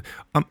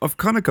 I've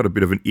kind of got a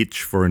bit of an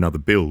itch for another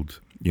build,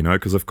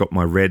 because I've got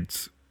my red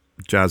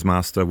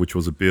Jazzmaster, which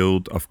was a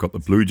build. I've got the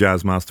blue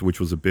Jazzmaster, which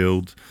was a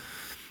build,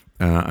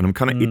 and I'm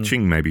kind of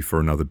itching maybe for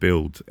another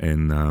build.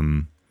 And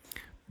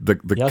the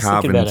I was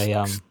Carvin. thinking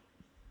about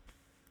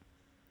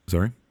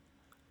Sorry.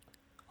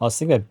 I was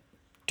thinking about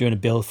doing a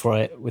build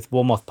with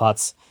Warmoth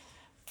parts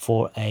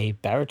for a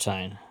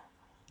baritone.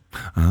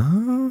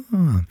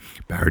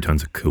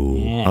 Baritones are cool.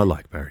 Yeah. I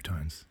like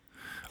baritones.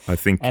 I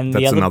think And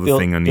that's another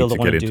thing I need to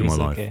get into my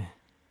life.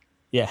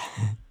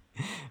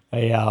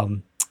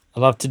 I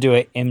love to do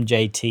a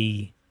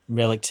MJT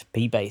Relict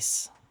P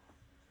bass.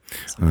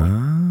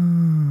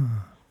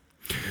 Fun.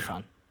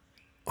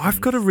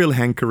 I've got a real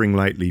hankering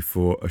lately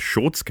for a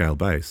short scale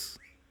bass.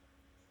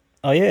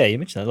 Oh yeah, you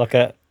mentioned that, like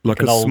an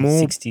a old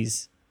small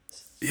 60s.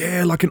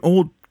 Yeah, like an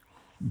old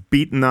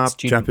beaten up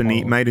Student Japanese,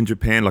 model. made in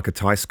Japan, like a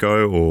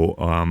Taisco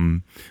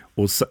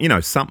or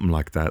something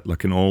like that,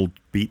 like an old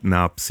beaten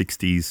up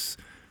 60s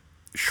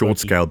short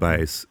scale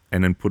bass,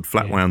 and then put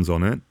flat wounds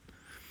on it.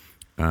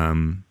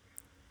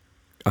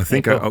 I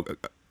think cool.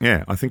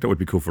 I think that would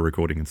be cool for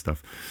recording and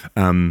stuff.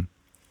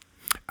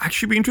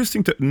 Actually, be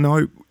interesting to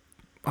know.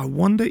 I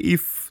wonder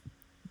if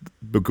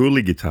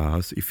Baguli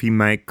Guitars, if he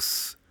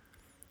makes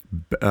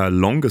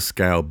longer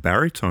scale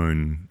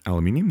baritone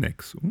aluminium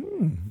necks.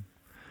 Ooh.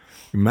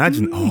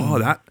 Imagine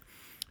that,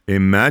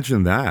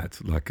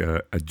 like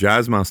a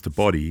Jazzmaster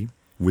body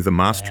with a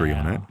Mastery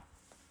on it,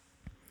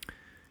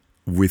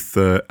 with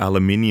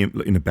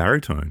aluminium in a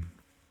baritone.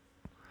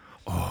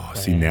 Oh,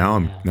 see, now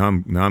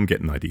I'm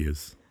getting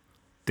ideas.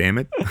 Damn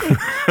it!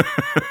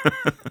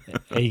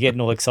 Are you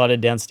getting all excited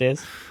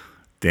downstairs?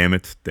 Damn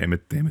it!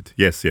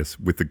 Yes,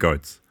 with the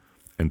goats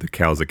and the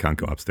cows that can't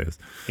go upstairs.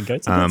 The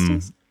goats are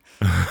downstairs?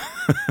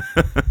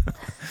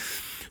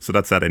 So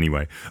that's that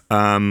anyway.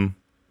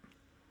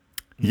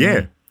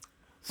 Yeah.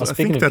 So Well,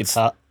 speaking of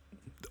guitar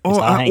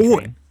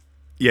hankering,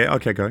 yeah.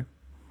 Okay, go.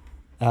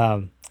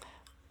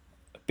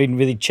 been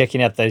really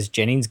checking out those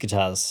Jennings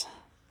guitars,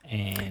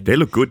 and They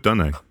look good, don't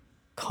they?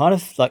 kind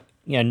of like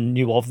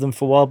knew of them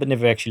for a while, but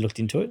never actually looked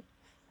into it.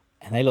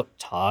 and they look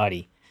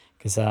tidy.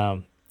 Because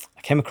I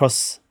came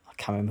across, I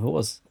can't remember who it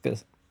was, like a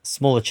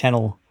smaller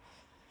channel,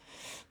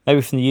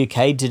 maybe from the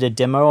UK, did a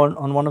demo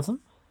on one of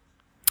them.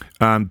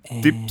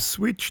 Dip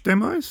Switch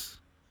demos?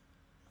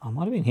 Oh, it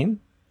might have been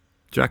him.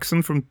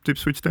 Jackson from Dip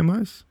Switch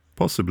demos?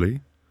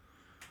 Possibly.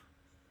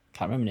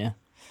 Can't remember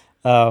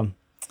now.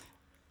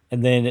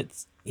 And then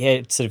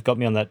it sort of got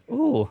me on that,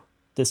 oh,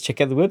 let's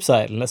check out the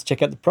website and let's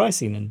check out the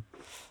pricing. And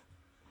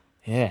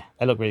yeah,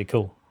 they look really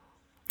cool.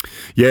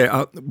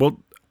 Yeah,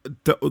 well,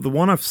 the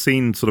one I've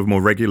seen sort of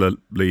more regularly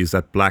is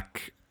that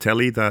black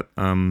telly that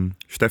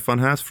Stefan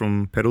has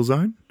from Pedal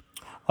Zone.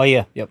 Oh,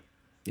 yeah, yep.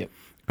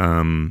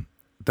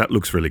 That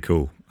looks really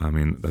cool. I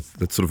mean,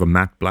 that's sort of a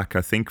matte black,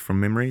 I think, from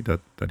memory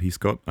that he's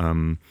got.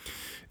 And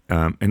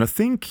I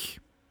think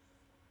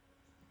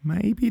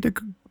maybe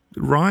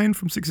Ryan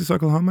from 60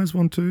 Cycle Home has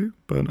one too.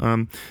 But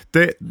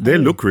they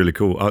look really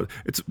cool.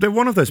 They're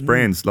one of those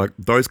brands, like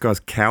those guys,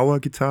 Cower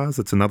Guitars.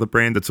 That's another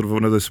brand. That's sort of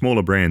one of those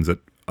smaller brands that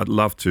I'd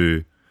love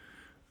to,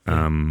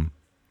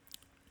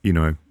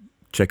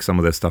 check some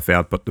of their stuff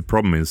out. But the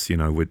problem is,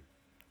 we're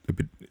a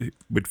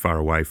bit far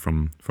away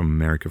from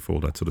America for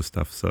all that sort of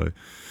stuff. So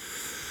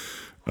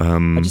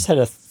I just had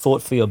a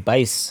thought for your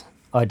bass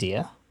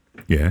idea.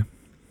 Yeah.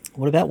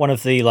 What about one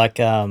of the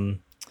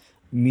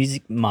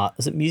Music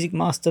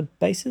Master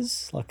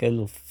basses, like a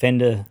little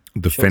Fender?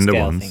 The Fender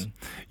ones. Thing.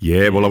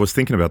 Yeah, well, I was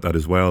thinking about that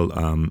as well.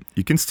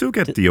 You can still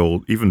get the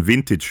old, even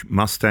vintage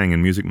Mustang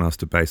and Music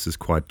Master basses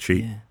quite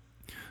cheap. Yeah.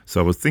 So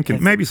I was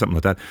thinking maybe something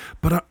like that.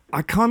 But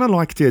I kind of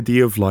like the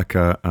idea of like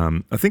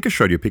I think I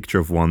showed you a picture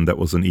of one that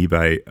was on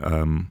eBay.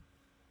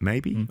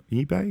 Maybe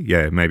eBay?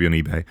 Yeah, maybe on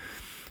eBay.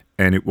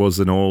 And it was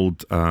an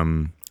old, I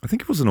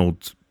think it was an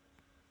old,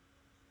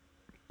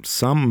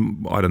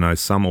 some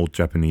old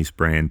Japanese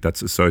brand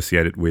that's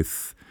associated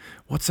with,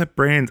 what's that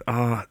brand?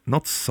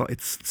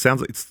 It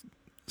sounds like it's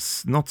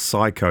not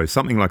Psycho,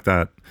 something like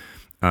that,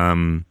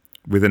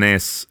 with an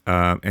S,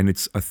 and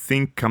it's, I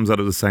think, comes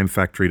out of the same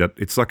factory that,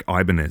 it's like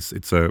Ibanez.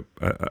 It's a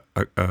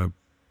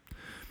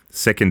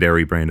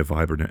secondary brand of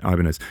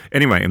Ibanez.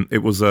 Anyway,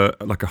 it was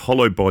like a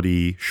hollow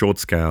body, short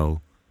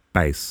scale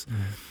bass,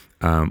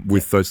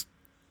 with those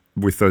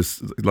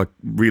like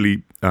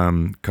really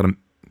kind of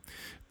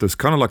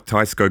like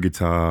Teisco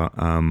guitar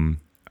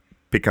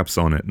pickups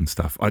on it and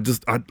stuff. I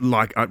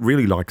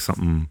really like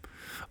something.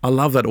 I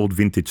love that old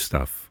vintage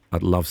stuff.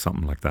 I'd love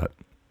something like that.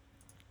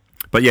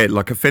 But yeah,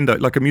 like a Fender,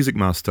 like a Music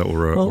Master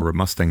or a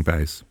Mustang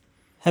bass.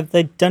 Have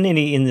they done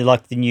any in the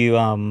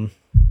new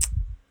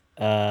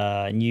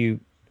new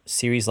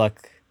series?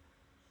 Like,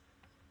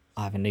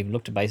 I haven't even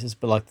looked at basses,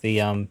 but like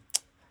the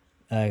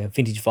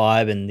Vintage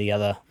Vibe and the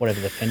other, whatever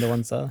the Fender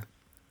ones are.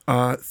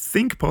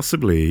 Think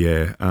possibly,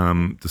 yeah.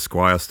 The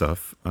Squier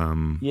stuff.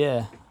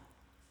 Yeah.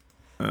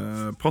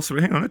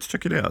 Possibly. Hang on, let's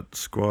check it out.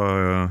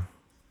 Squier.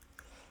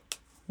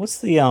 What's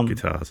the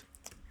guitars?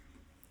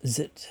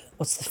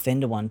 What's the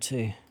Fender one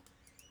too?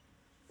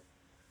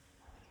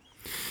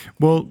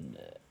 Well,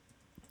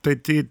 they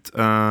did.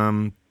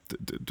 Yeah.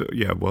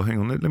 Well, hang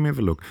on. Let me have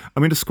a look. I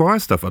mean, the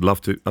Squier stuff. I'd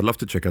love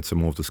to check out some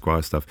more of the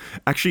Squier stuff.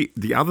 Actually,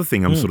 the other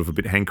thing I'm sort of a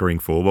bit hankering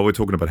for, while we're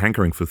talking about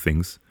hankering for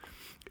things,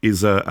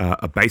 is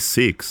a bass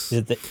six.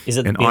 Is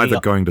it and either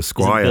going to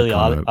Squier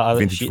kind of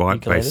vintage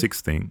vibe bass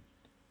six thing.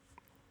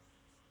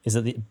 Is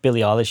it the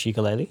Billie Eilish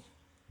ukulele?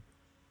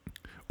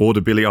 Or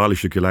the Billie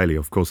Eilish ukulele,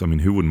 of course. I mean,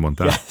 who wouldn't want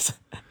that? Yes.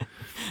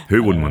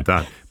 Who wouldn't want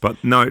that?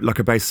 But no, like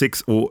a bass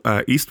six, or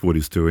Eastwood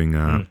is doing.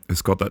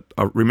 It's got that.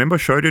 I remember I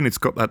showed you, and it's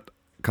got that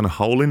kind of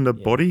hole in the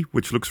body,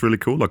 which looks really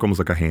cool, like almost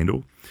like a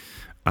handle.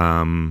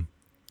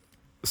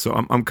 So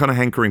I'm kind of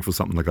hankering for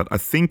something like that. I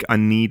think I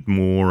need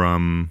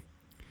more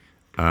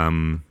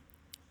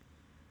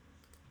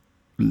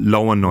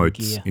lower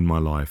notes in my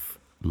life,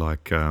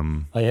 like.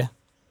 Oh yeah.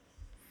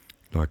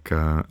 Like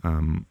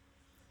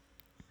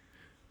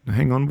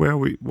hang on, where are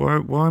we? Why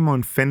am I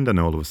on Fender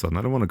now all of a sudden?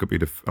 I don't want to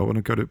go I want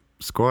to go to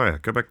Squier.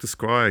 Go back to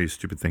Squier, you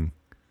stupid thing.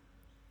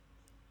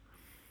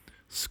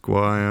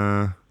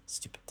 Squier.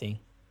 Stupid thing.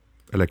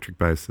 Electric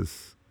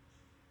basses.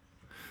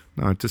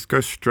 No, just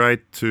go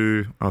straight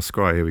to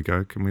Squier. Here we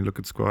go. Can we look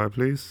at Squier,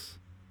 please?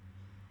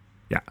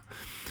 Yeah.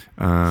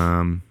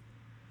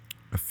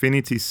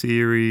 Affinity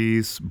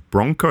Series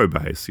Bronco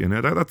bass.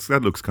 That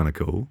looks kind of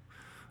cool.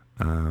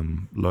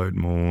 Load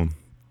more.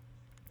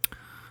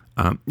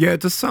 Yeah,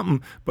 just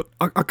something. But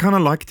I kind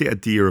of like the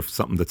idea of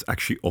something that's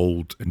actually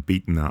old and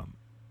beaten up.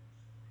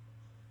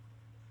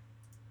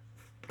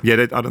 Yeah,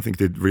 I don't think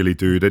they really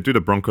do. They do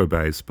the Bronco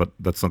bass, but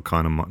that's not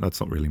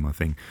really my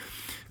thing.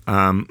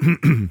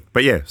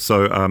 But yeah,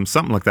 so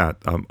something like that.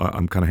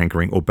 I'm kind of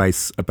hankering, or a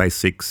bass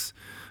six.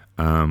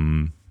 I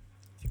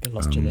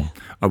lost you there.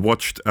 I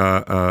watched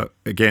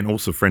again,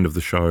 also a friend of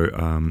the show,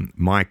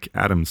 Mike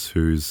Adams,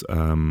 who's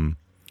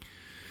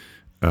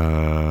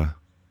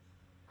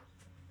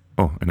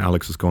and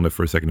Alex has gone there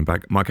for a second and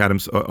back. Mike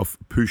Adams of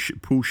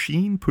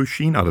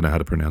Pusheen, I don't know how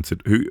to pronounce it,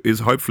 who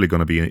is hopefully going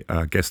to be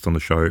a guest on the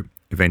show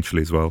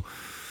eventually as well.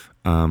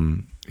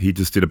 He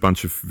just did a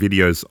bunch of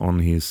videos on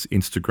his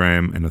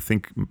Instagram and I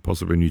think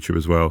possibly on YouTube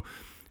as well,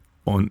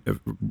 on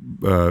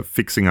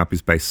fixing up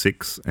his bass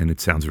 6, and it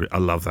sounds. I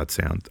love that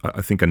sound.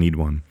 I think I need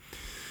one.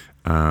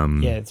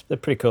 They're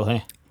pretty cool,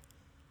 hey?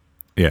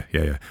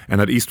 Yeah.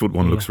 And that Eastwood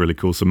one looks really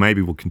cool. So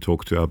maybe we can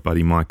talk to our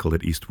buddy Michael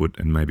at Eastwood,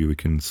 and maybe we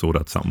can sort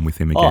out something with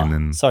him again.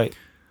 And sorry,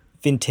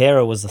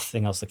 Vintera was the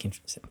thing I was looking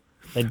for.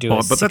 They do.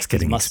 But that's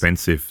getting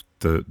expensive.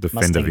 The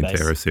Fender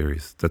Vintera bass.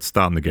 series, that's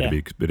starting to get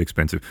a bit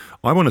expensive.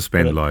 I want to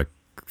spend like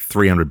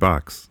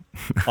 $300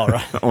 All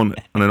right. on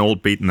an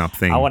old beaten up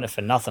thing. I want it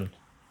for nothing.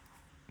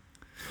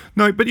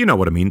 No, but you know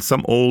what I mean.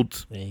 Some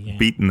old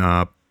beaten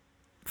up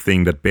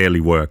thing that barely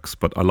works,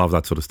 but I love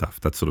that sort of stuff.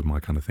 That's sort of my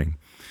kind of thing.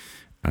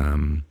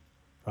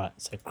 Right.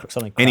 So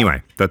something.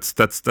 Anyway, that's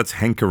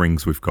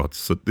hankerings we've got.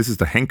 So this is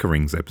the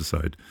hankerings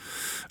episode.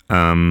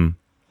 A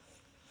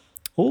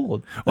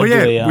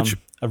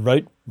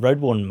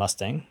road-worn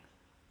Mustang.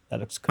 That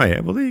looks cool. Oh yeah,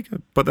 well there you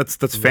go. But that's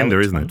Fender,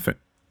 isn't it?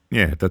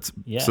 Yeah,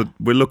 so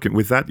we're looking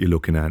with that. You're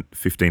looking at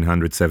 $1,500,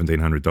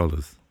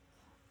 $1,700,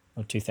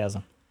 or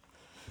 $2,000,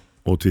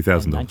 or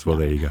 $2,000. Well,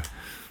 there you go.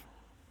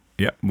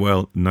 Yeah.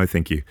 Well, no,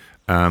 thank you.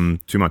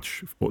 Too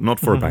much.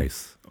 Not for a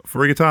bass.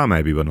 For a guitar,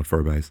 maybe, but not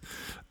for a bass.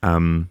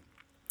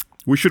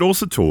 We should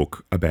also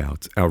talk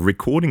about our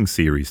recording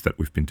series that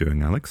we've been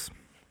doing, Alex.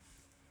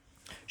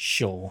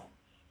 Sure.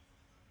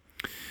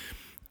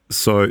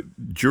 So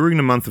during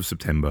the month of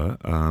September,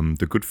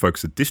 the good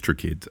folks at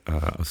DistroKid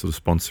are sort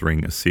of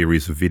sponsoring a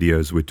series of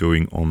videos we're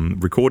doing on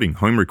recording,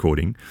 home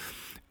recording.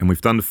 And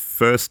we've done the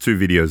first 2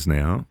 videos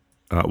now.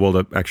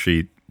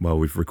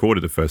 We've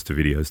recorded the first 2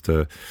 videos.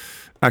 The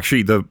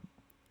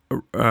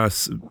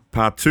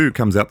part 2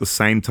 comes out the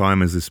same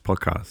time as this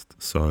podcast.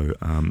 So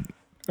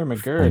Oh my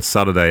God. on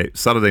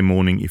Saturday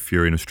morning if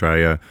you're in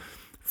Australia,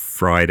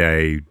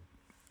 Friday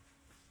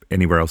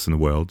anywhere else in the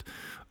world.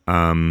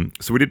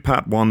 So we did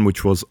part 1,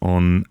 which was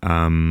on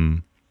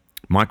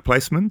mic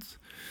placement,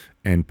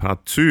 and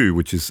part 2,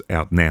 which is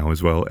out now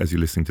as well as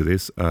you're listening to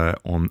this,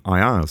 on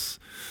IRs.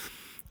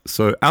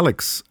 So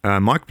Alex,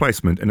 mic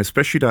placement, and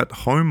especially that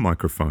home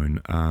microphone.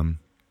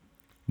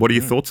 What are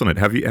your thoughts on it?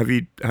 Have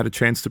you had a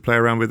chance to play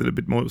around with it a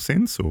bit more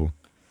since, or?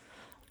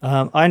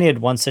 I only had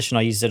one session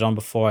I used it on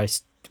before I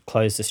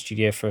closed the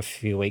studio for a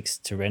few weeks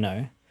to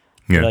reno.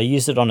 But I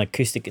used it on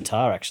acoustic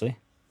guitar actually.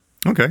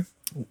 Okay.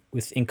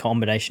 In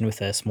combination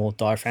with a small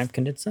diaphragm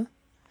condenser.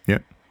 Yeah.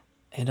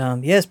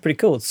 And it's pretty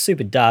cool. It's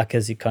super dark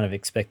as you kind of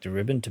expect a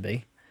ribbon to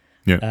be.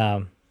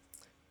 Yeah.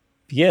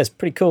 It's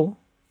pretty cool.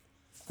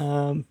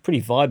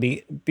 Pretty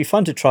vibey. It'd be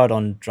fun to try it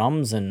on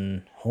drums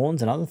and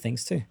horns and other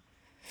things too.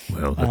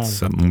 Well, that's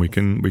something we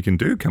can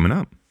do coming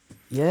up.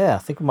 Yeah, I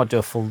think we might do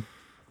a full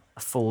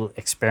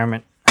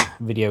experiment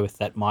video with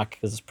that mic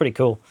because it's pretty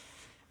cool.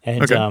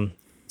 And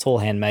it's all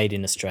handmade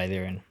in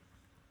Australia, and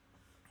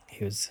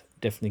he was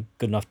definitely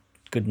good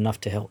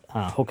enough to help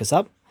hook us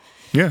up.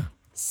 Yeah.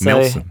 So,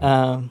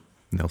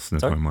 Nelson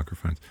at sorry? Home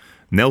Microphones.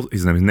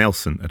 His name is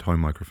Nelson at Home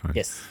Microphones.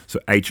 Yes. So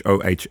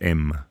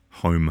HOHM,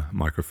 Home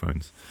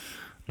Microphones.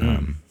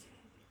 I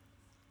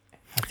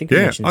think I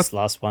mentioned this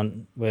last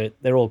one where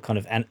they're all kind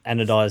of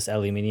anodized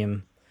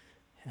aluminium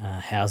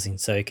housing,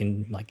 so you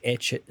can like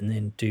etch it and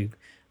then do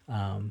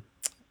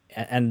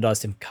anodize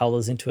some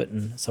colors into it,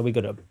 and so we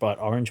got a bright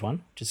orange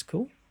one, which is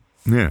cool.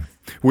 Yeah.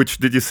 Which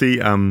did you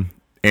see?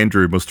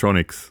 Andrew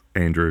Mostronics,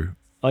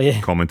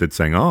 commented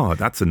saying, "Oh,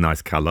 that's a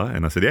nice color,"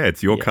 and I said, "Yeah,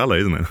 it's your color,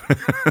 isn't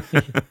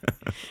it?"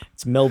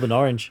 It's Melbourne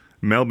orange.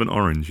 Melbourne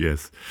orange,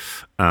 yes.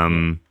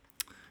 I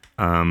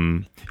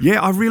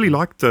really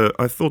liked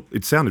I thought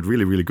it sounded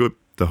really, really good,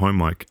 the home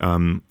mic.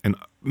 And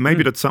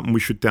maybe that's something we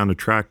should down the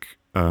track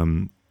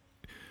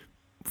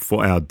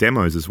for our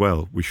demos as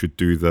well. We should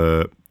do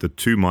the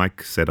 2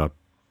 mic setup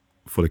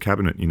for the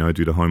cabinet,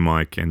 do the home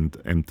mic and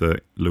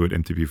the Lewitt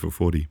MTP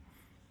 440.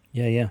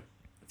 Yeah, I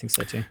think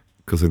so too.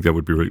 Because I think that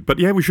would be really... But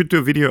yeah, we should do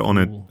a video on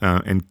it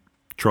and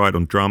try it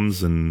on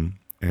drums and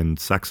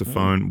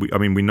saxophone.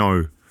 We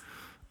know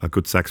a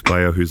good sax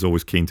player who's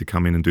always keen to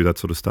come in and do that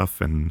sort of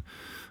stuff. And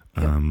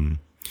I'm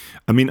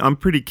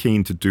pretty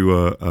keen to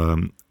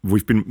do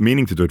we've been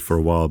meaning to do it for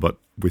a while, but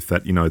with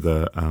that,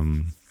 the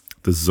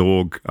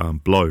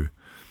Zorg Blow,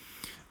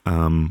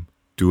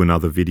 do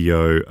another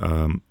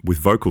video with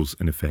vocals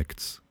and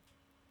effects.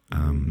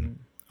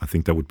 I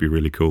think that would be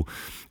really cool.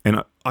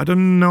 And I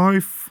don't know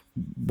if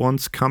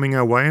one's coming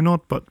our way or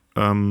not, but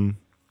there's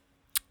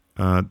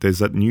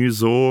that new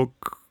Zorg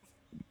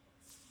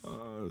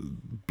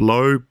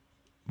Blow.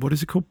 What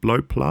is it called?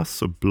 Blow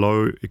Plus or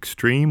Blow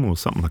Extreme or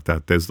something like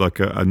that. There's like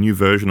a new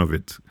version of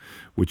it,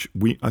 which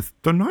I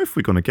don't know if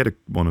we're going to get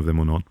one of them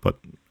or not. But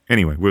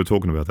anyway, we were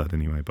talking about that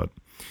anyway. But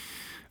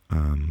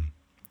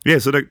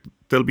so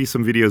there'll be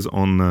some videos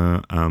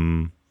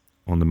on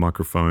the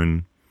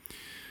microphone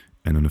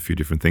and on a few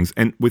different things.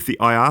 And with the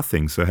IR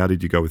thing, so how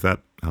did you go with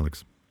that,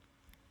 Alex?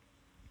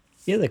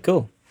 Yeah, they're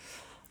cool.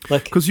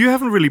 Because you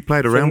haven't really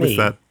played around with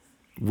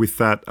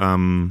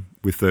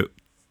the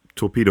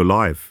Torpedo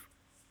Live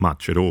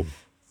much at all.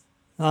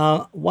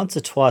 Once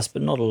or twice,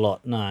 but not a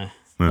lot. No,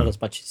 not as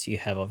much as you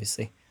have,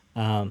 obviously.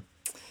 But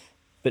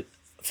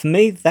for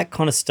me, that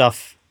kind of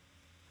stuff,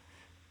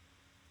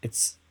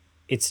 it's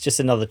it's just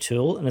another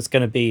tool, and it's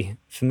going to be,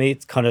 for me,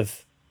 it's kind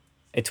of,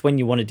 it's when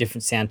you want a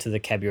different sound to the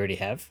cab you already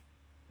have.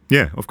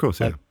 Yeah, of course,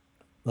 yeah.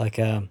 Like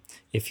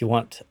if you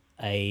want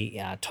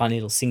a tiny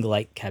little single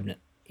 8 cabinet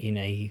in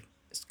a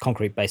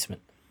concrete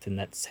basement, then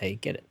that's how you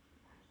get it.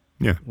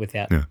 Yeah.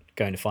 Without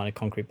going to find a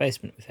concrete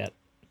basement without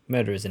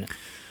murderers in it.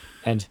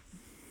 And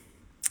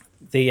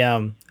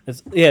the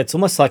it's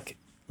almost like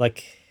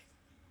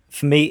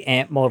for me,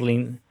 amp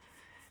modeling,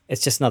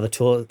 it's just another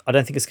tool. I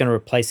don't think it's going to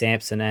replace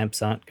amps, and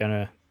amps aren't going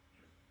to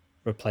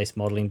replace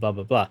modeling, blah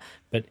blah blah.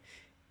 But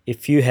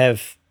if you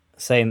have,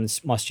 say, in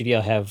my studio,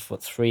 I have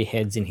 3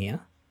 heads in here,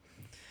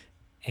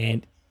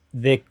 and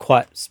they're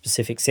quite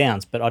specific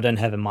sounds, but I don't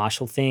have a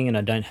Marshall thing, and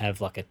I don't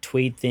have like a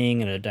Tweed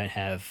thing, and I don't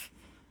have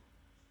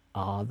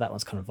that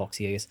one's kind of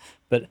voxy, I guess.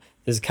 But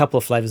there's a couple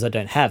of flavors I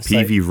don't have.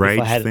 PV so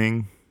Rage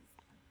thing.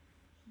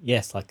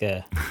 Yes, like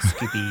a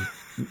Scoopy,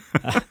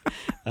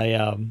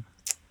 a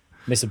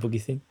Mesa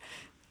Boogie thing.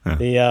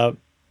 The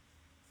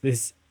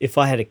if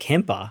I had a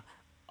Kemper,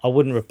 I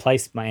wouldn't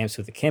replace my amps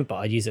with a Kemper.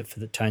 I'd use it for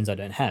the tones I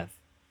don't have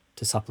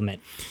to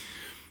supplement.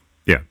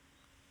 Yeah,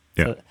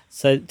 yeah.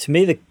 So to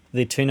me,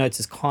 the 2 Notes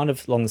is kind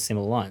of along the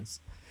similar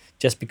lines,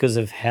 just because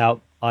of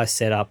how I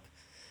set up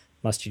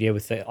my studio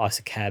with the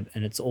IsoCab,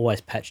 and it's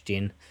always patched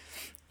in.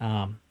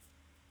 And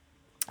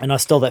I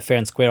stole that fair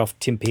and square off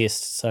Tim Pierce.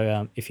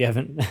 So if you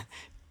haven't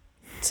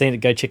seen it,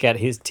 go check out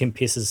Tim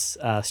Pierce's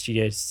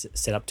studio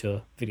setup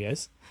tour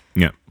videos.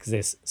 Yeah, because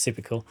they're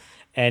super cool.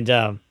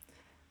 And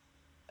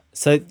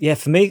so yeah,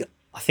 for me,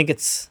 I think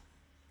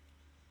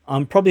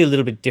I'm probably a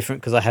little bit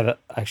different because I have an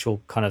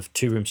actual kind of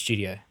 2-room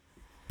studio.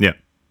 Yeah,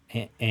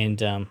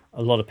 and a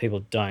lot of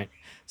people don't.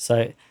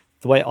 So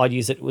the way I'd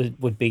use it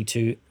would be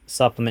to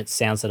supplement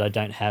sounds that I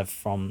don't have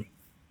from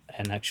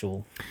an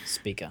actual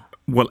speaker.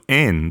 Well,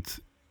 and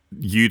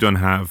you don't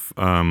have.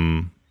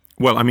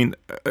 Well, I mean,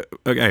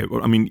 okay.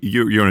 Well, I mean,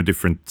 you're in a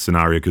different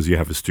scenario because you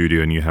have a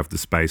studio and you have the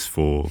space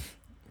for,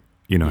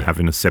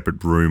 having a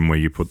separate room where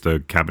you put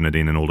the cabinet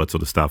in and all that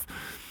sort of stuff.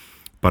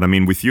 But I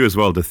mean, with you as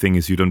well, the thing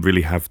is you don't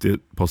really have the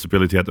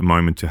possibility at the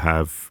moment to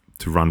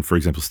run, for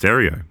example,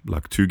 stereo,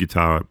 like 2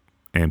 guitar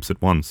amps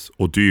at once,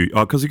 or do you?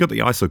 Oh, because you got the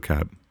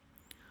IsoCab.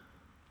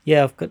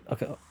 Yeah,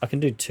 I can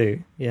do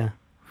 2. Yeah,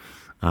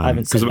 I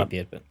haven't set it up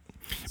yet,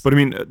 but I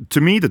mean,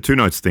 to me, the 2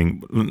 Notes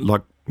thing,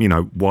 like,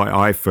 why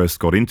I first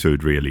got into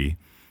it really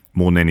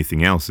more than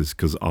anything else is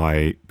because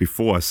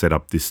before I set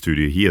up this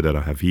studio here that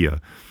I have here,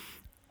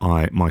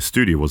 my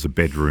studio was a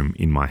bedroom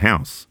in my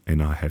house,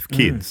 and I have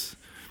kids,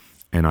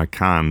 and I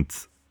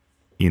can't,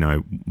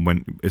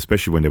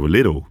 especially when they were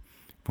little,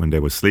 when they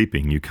were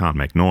sleeping, you can't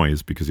make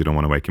noise because you don't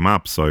want to wake them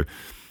up. So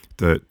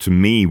to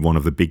me, one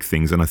of the big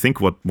things, and I think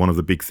one of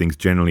the big things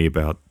generally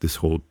about this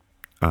whole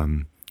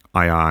IR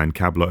and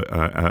cab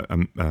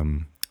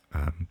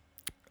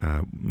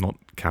not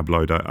cab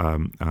loader,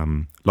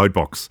 load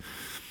box,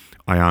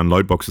 IR and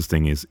load boxes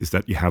thing is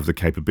that you have the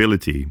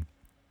capability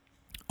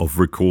of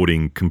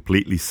recording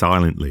completely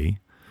silently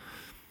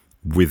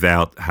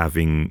without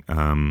having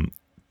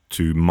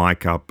to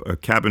mic up a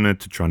cabinet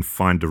to try and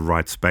find the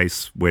right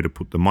space where to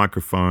put the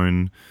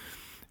microphone,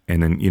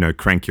 and then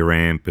crank your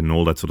amp and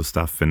all that sort of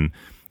stuff. And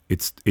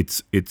it's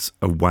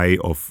a way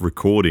of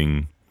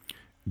recording,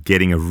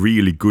 getting a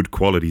really good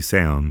quality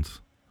sound,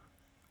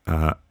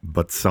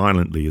 but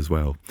silently as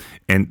well,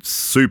 and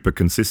super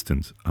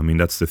consistent. I mean,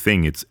 that's the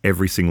thing. It's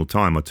every single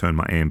time I turn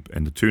my amp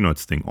and the 2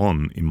 Notes thing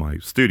on in my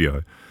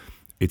studio,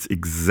 it's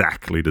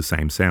exactly the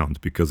same sound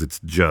because it's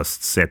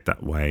just set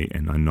that way,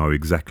 and I know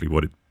exactly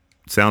what it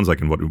sounds like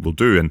and what it will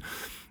do. And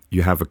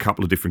you have a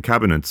couple of different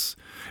cabinets.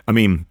 I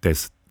mean,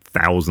 there's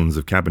thousands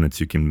of cabinets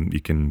you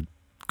can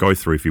go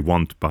through if you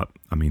want, but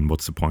I mean,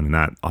 what's the point in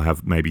that? I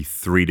have maybe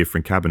 3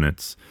 different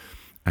cabinets,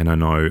 and I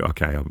know,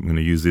 okay, I'm going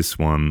to use this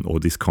one or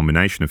this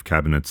combination of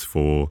cabinets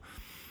for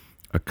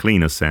a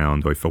cleaner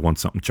sound, or if I want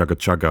something chugga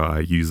chugga, I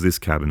use this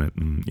cabinet,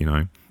 and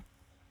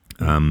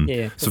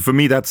So for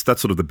me, that's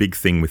sort of the big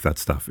thing with that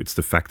stuff. It's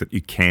the fact that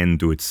you can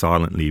do it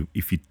silently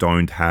if you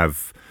don't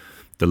have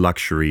the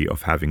luxury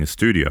of having a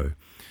studio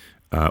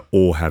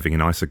or having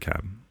an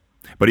IsoCab.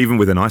 But even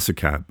with an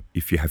IsoCab,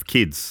 if you have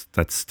kids,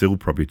 that's still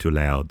probably too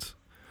loud.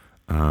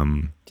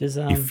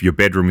 If your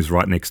bedroom is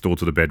right next door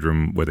to the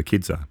bedroom where the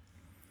kids are.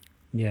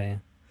 Yeah.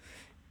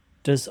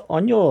 Does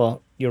on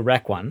your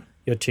rack one,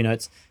 your 2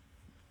 Notes,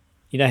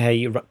 you know how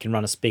you can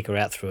run a speaker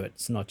out through it?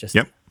 It's not just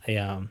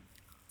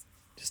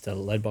a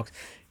load box.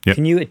 Yep.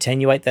 Can you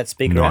attenuate that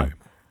speaker out?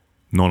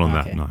 No, not on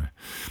that, no.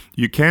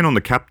 You can on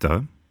the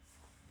captor.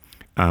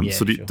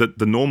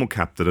 The normal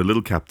captor, the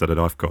little captor that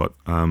I've got,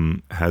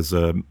 has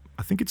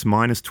I think it's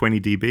minus 20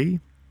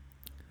 dB.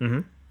 Mm-hmm.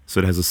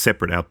 So it has a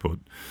separate output.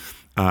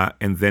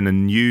 And then a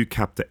new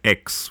Captor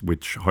X,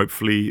 which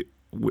hopefully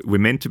we're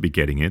meant to be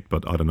getting it,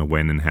 but I don't know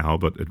when and how,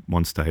 but at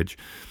one stage,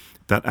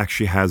 that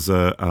actually has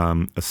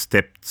a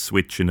stepped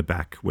switch in the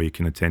back where you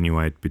can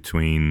attenuate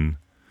between,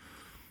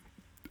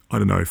 I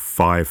don't know,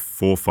 4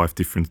 or 5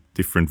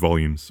 different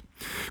volumes.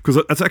 Because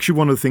that's actually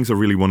one of the things I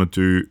really want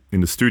to do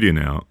in the studio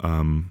now.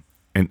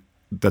 And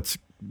that's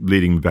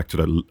leading me back to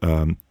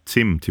that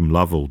Tim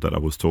Lovell that I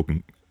was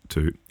talking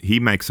to. He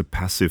makes a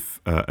passive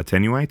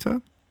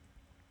attenuator.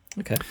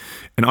 Okay.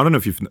 And I don't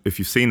know if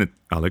you've seen it,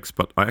 Alex,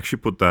 but I actually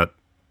put that.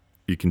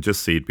 You can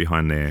just see it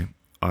behind there.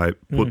 I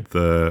put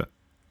the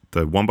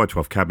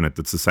 1x12 cabinet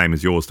that's the same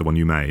as yours, the one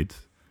you made.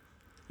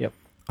 Yep.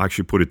 I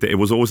actually put it there. It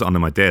was always under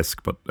my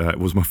desk, but it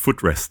was my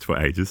footrest for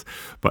ages.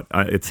 But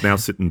it's now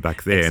sitting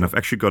back there, and I've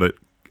actually got it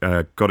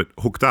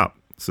hooked up.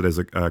 So there's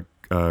a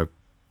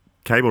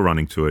cable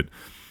running to it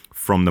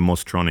from the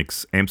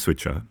Mostronics amp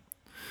switcher.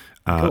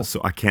 Cool.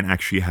 So I can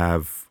actually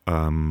have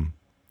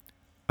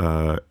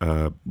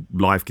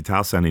live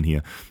guitar sound in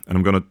here. And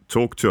I'm going to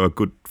talk to our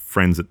good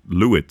friends at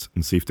Lewitt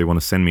and see if they want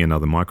to send me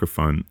another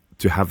microphone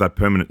to have that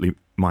permanently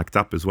mic'd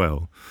up as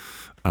well.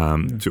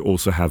 To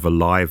also have a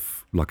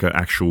live, like an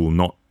actual,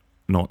 not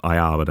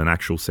IR, but an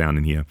actual sound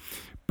in here.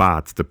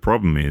 But the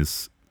problem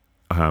is,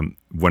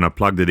 when I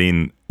plugged it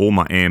in, all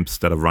my amps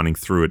that are running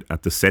through it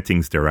at the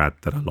settings they're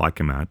at, that I like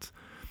them at,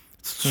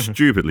 it's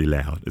stupidly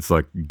loud. It's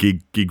like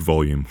gig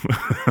volume.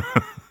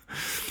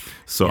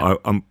 So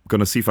I'm going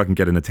to see if I can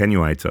get an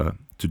attenuator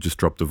to just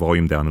drop the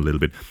volume down a little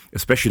bit,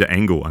 especially the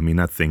angle. I mean,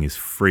 that thing is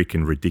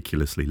freaking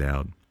ridiculously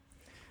loud.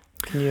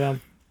 Can you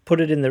put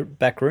it in the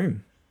back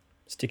room?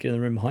 Stick it in the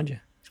room behind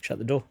you. Shut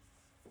the door.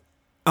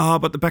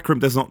 But the back room,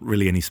 there's not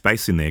really any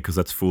space in there because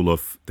that's full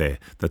of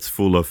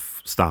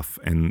stuff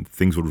and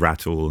things would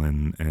rattle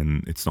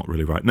and it's not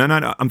really right. No,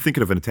 I'm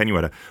thinking of an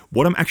attenuator.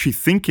 What I'm actually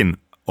thinking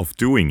of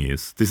doing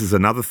is, this is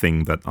another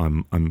thing that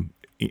I'm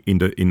in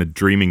the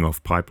dreaming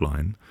of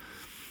pipeline.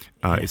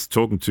 Is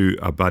talking to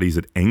our buddies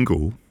at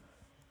Engel,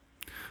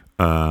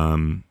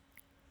 and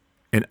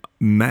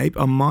maybe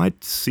I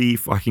might see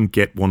if I can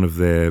get one of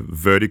their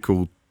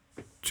vertical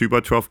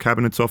 2x12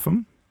 cabinets off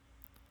them,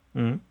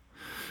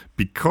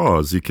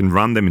 because you can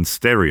run them in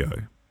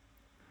stereo.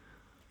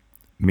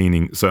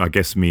 Meaning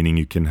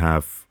you can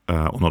have,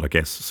 or not I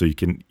guess, so you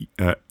can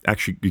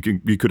actually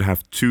you could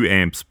have two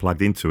amps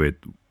plugged into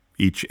it,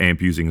 each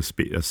amp using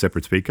a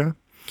separate speaker.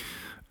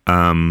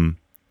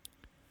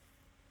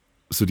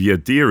 So the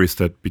idea is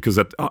that, because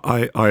I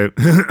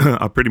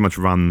I pretty much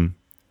run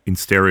in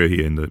stereo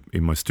here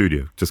in my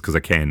studio just because I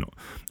can,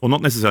 or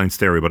not necessarily in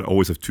stereo, but I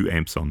always have two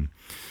amps on.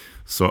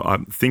 So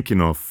I'm thinking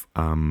of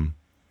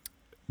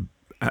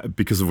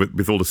because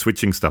with all the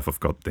switching stuff I've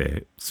got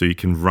there, so you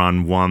can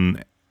run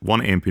one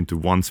amp into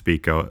one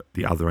speaker,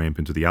 the other amp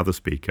into the other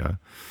speaker,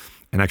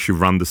 and actually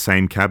run the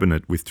same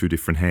cabinet with two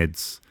different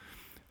heads.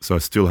 So I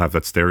still have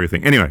that stereo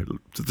thing. Anyway,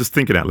 just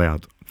thinking out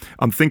loud.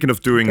 I'm thinking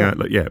of doing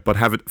but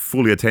have it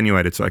fully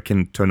attenuated so I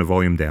can turn the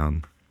volume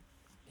down.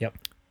 Yep.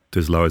 To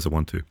as low as I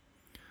want to.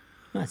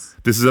 Nice.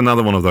 This is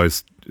another one of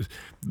those.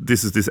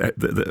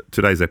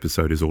 Today's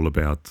episode is all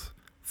about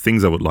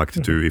things I would like to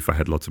do if I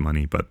had lots of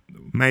money, but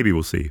maybe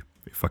we'll see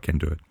if I can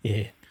do it.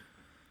 Yeah.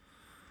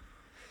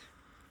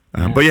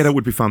 Nice. But yeah, that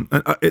would be fun.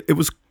 It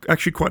was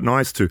actually quite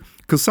nice too,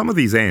 because some of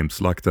these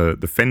amps, like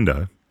the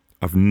Fender,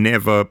 I've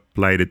never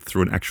played it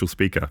through an actual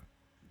speaker.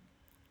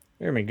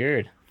 Very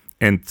good.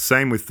 And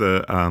same with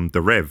the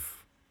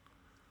Rev.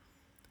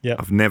 Yeah.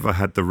 I've never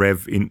had the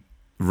Rev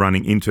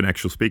running into an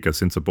actual speaker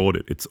since I bought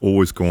it. It's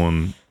always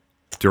gone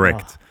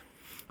direct.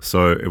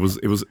 So it was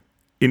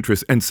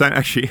interesting. And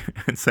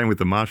same with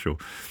the Marshall.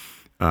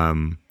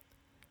 It's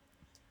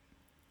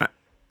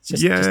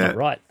just not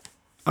right.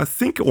 I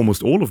think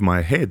almost all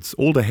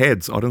the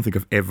heads, I don't think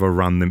I've ever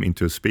run them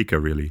into a speaker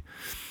really.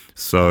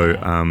 So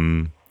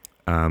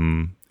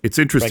it's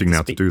interesting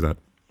now to do that.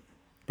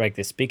 Break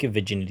the speaker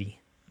virginity.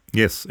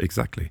 Yes,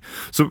 exactly.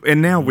 So,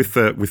 and now with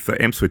the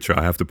amp switcher,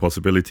 I have the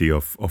possibility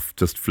of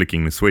just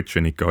flicking the switch,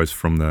 and it goes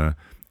from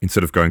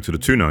instead of going to the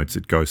two notes,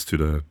 it goes to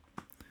the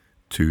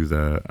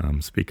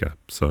speaker.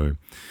 So,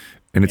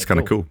 and it's kind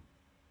of cool.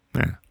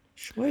 Yeah.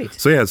 Sweet.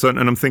 So yeah, and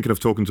I'm thinking of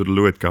talking to the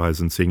Lewitt guys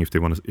and seeing if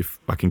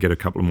I can get a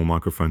couple more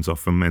microphones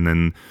off them, and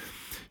then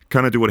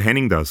kind of do what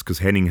Henning does, because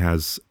Henning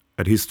has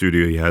at his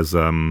studio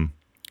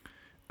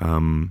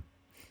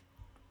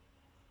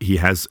he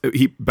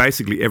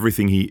basically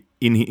everything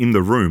in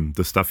the room,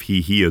 the stuff he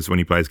hears when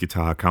he plays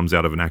guitar comes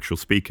out of an actual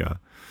speaker.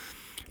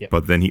 Yep.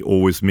 But then he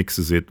always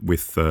mixes it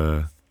with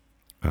he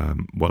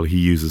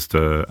uses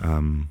the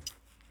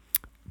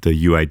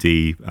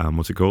UAD,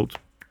 what's it called?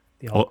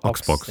 The aux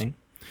box thing.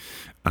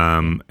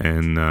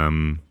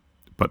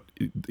 But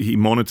he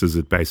monitors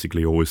it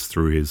basically always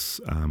through his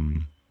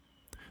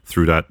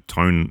through that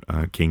Tone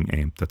King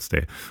amp that's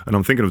there. And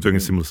I'm thinking of doing a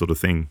similar sort of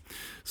thing,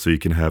 so I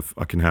can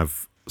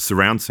have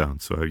surround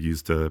sound. So I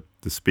use the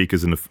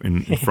speakers in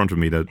front of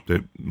me.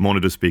 The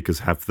monitor speakers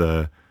have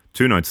the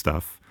two note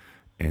stuff,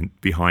 and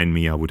behind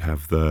me I would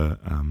have the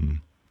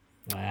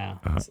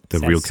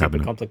real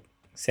cabinet.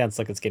 Sounds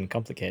like it's getting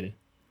complicated.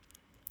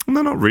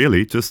 No, not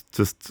really.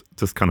 Just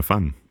kind of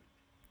fun.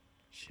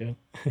 Sure.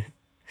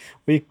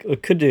 We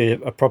could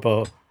do a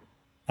proper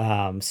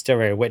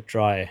stereo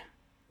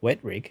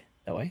wet rig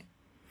that way.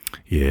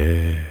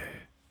 Yeah.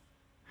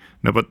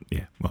 No, but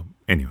yeah. Well,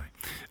 anyway.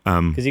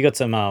 Because you got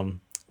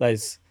some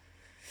those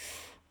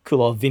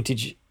cool old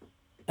vintage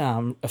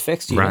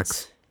effects units.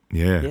 Racks.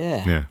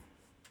 Yeah.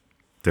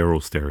 they're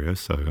all stereo.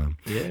 So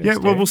Yeah, yeah. Well,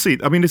 stereo. we'll see.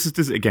 I mean, this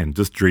is again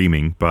just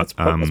dreaming, but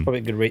That's probably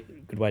a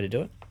good way to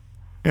do it.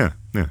 yeah.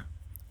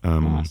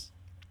 Nice.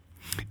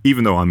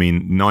 Even though, I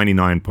mean,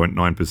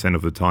 99.9%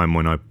 of the time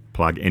when I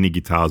plug any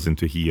guitars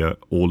into here,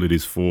 all it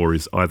is for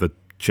is either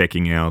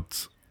checking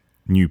out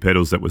new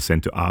pedals that were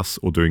sent to us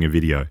or doing a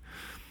video.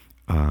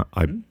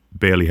 I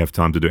barely have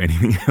time to do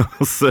anything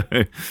else. So,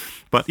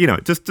 but,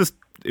 just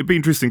it'd be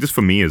interesting just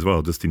for me as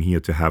well, just in here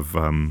to have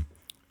an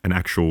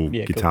actual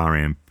guitar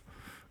amp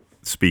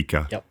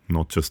speaker,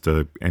 not just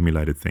a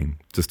emulated thing,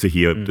 just to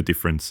hear the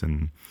difference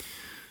and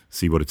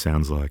see what it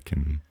sounds like.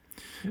 And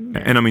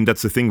I mean,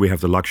 that's the thing. We have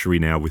the luxury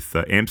now with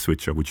the amp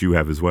switcher, which you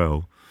have as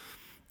well.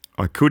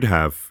 I could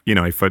have,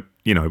 if I,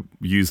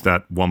 use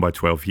that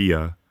 1x12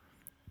 here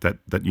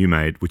that you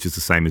made, which is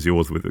the same as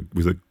yours with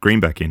a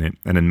greenback in it,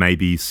 and then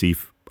maybe see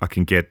if I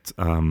can get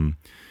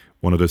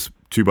one of those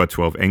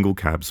 2x12 angle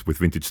cabs with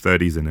vintage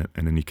 30s in it,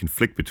 and then you can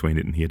flick between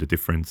it and hear the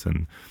difference.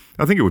 And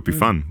I think it would be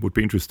fun, would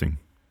be interesting.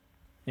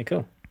 Yeah,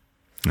 cool.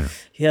 Yeah.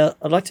 Yeah,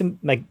 I'd like to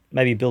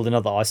maybe build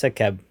another ISO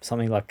cab,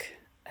 something like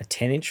a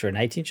 10-inch or an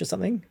 8-inch or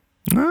something.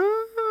 Right.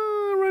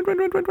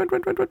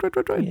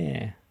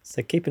 Yeah.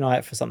 So keep an eye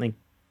out for something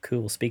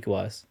cool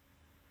speaker-wise.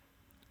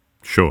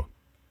 Sure.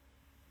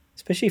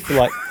 Especially for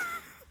like,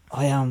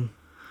 I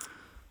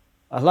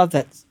love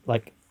that,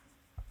 like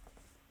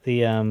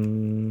the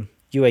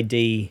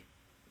UAD,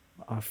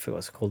 I forget what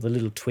it's called, the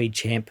little Tweed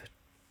Champ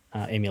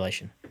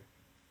emulation.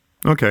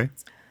 Okay.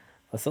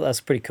 I thought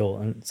that's pretty cool.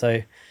 And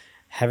so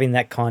having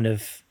that kind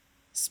of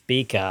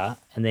speaker,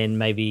 and then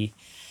maybe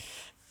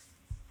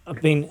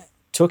I've been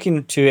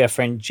talking to our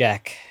friend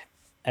Jack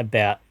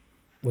about,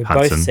 we've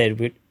both said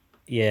we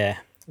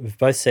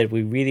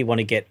really want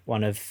to get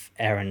one of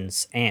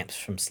Aaron's amps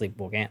from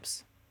Sleepwalk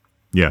Amps.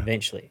 Yeah.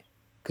 Eventually.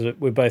 Because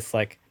we both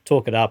like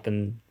talk it up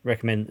and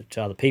recommend it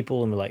to other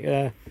people, and we're like,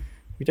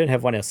 we don't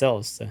have one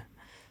ourselves.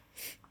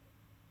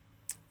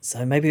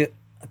 So maybe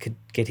I could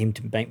get him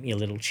to make me a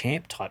little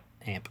champ type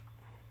amp.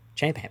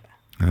 Champ amp.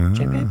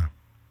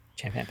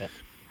 Yeah.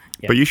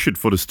 But you should,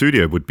 for the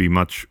studio, would be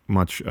much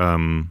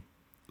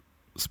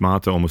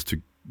smarter almost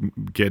to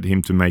get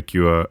him to make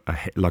you a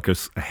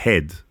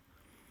head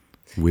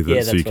with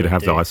it, so you could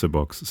have the ISO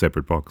box,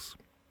 separate box.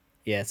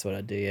 Yeah, that's what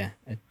I do. Yeah,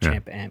 a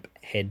champ amp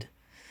head.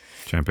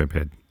 Champ amp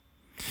head.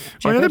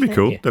 Champ that'd be amp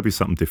cool. head, yeah. That'd be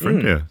something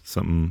different. Yeah,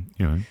 something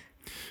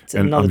It's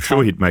and another I'm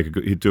sure time.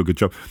 he'd do a good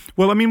job.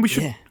 Well, I mean, we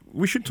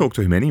should talk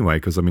to him anyway,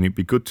 because I mean, it'd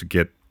be good to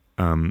get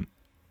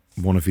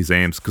one of his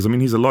amps, because I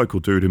mean, he's a local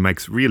dude who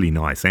makes really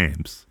nice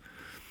amps.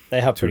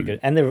 They are pretty good,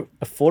 and they're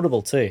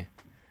affordable too.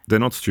 They're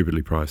not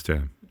stupidly priced,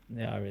 yeah.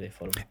 They are really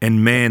affordable.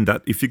 And man,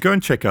 that if you go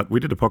and check out, we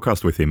did a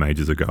podcast with him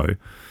ages ago.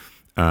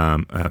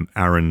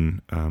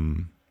 Aaron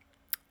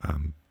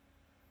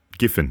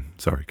Giffen,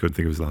 sorry, couldn't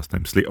think of his last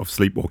name, of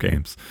Sleepwalk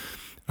Amps.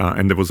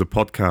 And there was a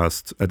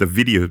podcast, the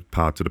video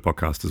part to the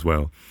podcast as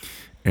well.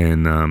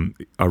 And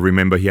I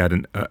remember he had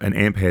an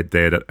amp head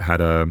there that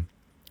had it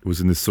was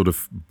in this sort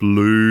of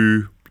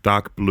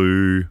dark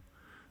blue,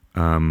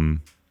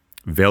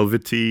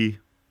 velvety,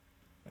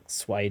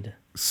 suede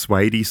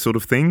sort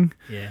of thing.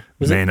 Yeah.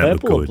 Was Man, it that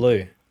looked purple or good.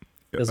 blue?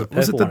 There was a purple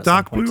Was it the one at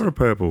dark some point blue or a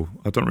purple?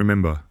 I don't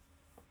remember.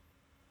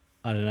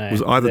 I don't know. It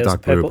was either There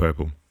dark blue or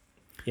purple.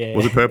 Yeah.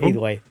 Was it purple? Either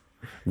way.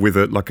 With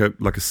like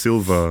a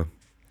silver.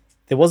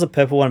 There was a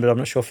purple one, but I'm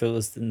not sure if it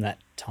was in that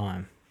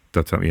time.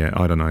 Yeah,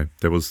 I don't know.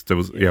 There was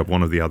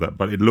one or the other,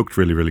 but it looked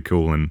really, really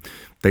cool, and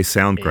they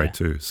sound great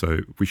too. So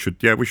we should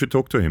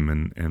talk to him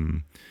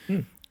and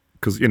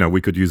because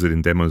we could use it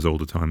in demos all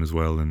the time as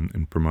well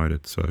and promote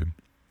it. So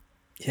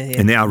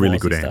and they are really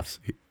good amps.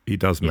 He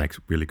does make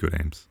really good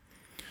amps.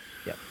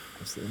 Yep,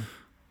 absolutely.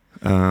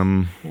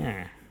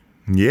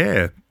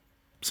 Yeah.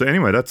 So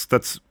anyway, that's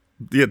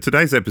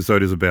today's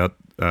episode is about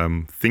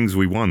things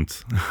we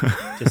want.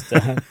 Just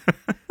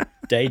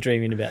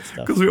daydreaming about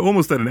stuff. Because we're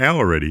almost at an hour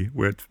already.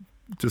 We're at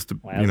just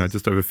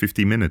over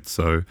 50 minutes.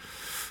 So,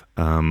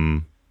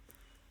 one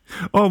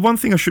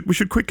thing we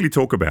should quickly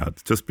talk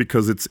about, just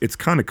because it's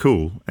kind of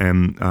cool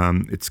and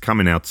it's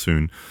coming out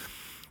soon.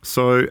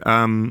 So,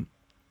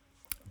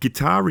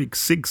 Guitar Rig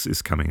 6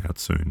 is coming out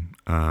soon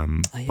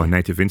by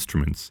Native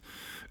Instruments,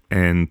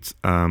 and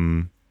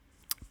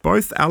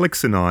both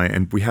Alex and I,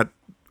 and we had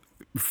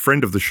a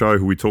friend of the show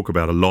who we talk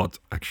about a lot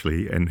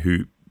actually, and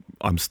who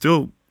I'm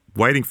still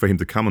waiting for him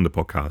to come on the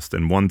podcast,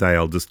 and one day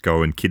I'll just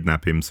go and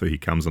kidnap him so he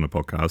comes on a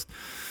podcast.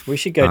 We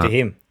should go to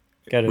him.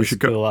 Go to his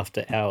school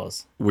after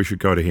hours. We should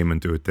go to him and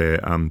do it there.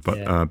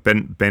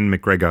 Ben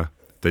McGregor,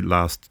 the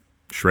last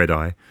Shred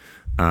Eye,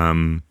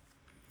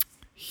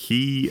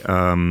 he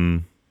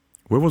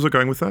where was I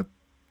going with that?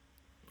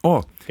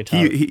 Oh,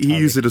 he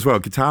used it as well.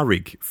 Guitar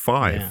Rig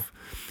 5. Yeah.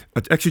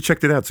 I actually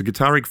checked it out. So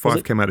Guitar Rig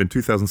 5 came out in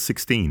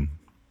 2016.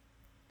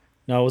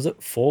 No, was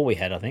it 4 we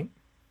had, I think?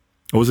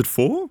 Oh, was it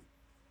 4?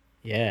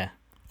 Yeah.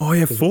 Oh,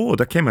 yeah, 4.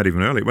 That came out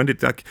even earlier. When did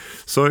that...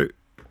 So,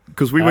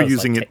 because we were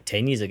using it...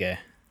 10 years ago.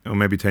 Or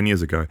maybe 10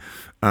 years ago.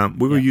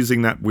 We were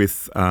using that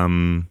with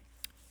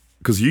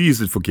because you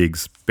used it for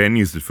gigs, Ben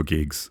used it for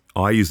gigs,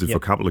 I used it for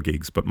Yep. a couple of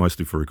gigs, but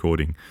mostly for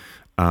recording,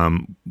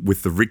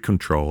 with the rig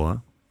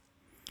controller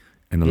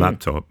and the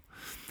laptop.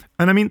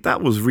 And I mean,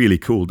 that was really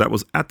cool. That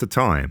was, at the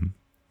time,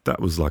 that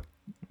was like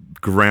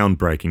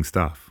groundbreaking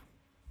stuff.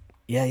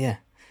 Yeah, yeah.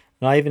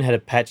 And I even had a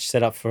patch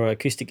set up for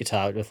acoustic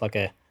guitar with like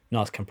a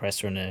nice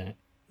compressor and a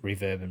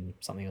reverb and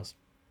something else.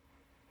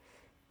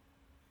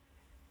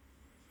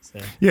 So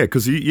Yeah,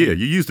 because you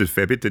used it a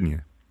fair bit, didn't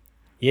you?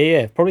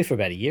 yeah, probably for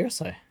about a year or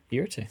so,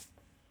 year or two.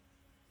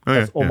 Oh,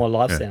 That's all yeah, my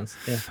live yeah. sounds.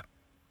 Yeah.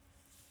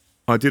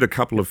 I did a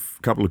couple of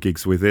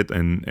gigs with it,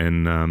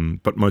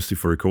 and but mostly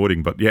for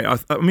recording. But yeah,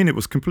 I mean, it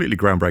was completely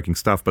groundbreaking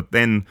stuff. But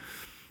then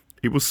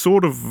it was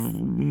sort of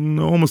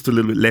almost a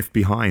little bit left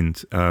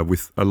behind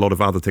with a lot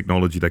of other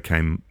technology that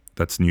came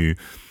that's new.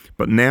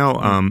 But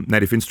now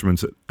Native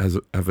Instruments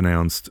have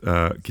announced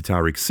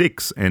Guitar Rig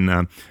 6,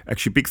 and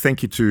actually big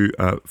thank you to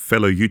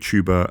fellow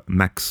YouTuber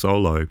Max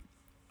Solo.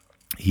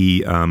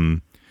 He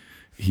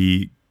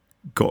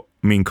got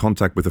me in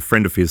contact with a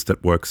friend of his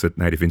that works at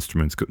Native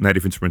Instruments.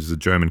 Native Instruments is a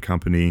German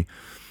company,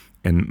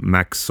 and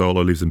Max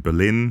Solo lives in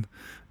Berlin,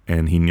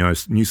 and he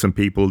knew some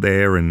people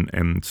there,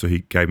 and so he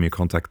gave me a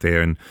contact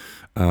there, and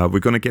we're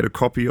going to get a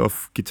copy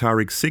of Guitar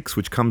Rig 6,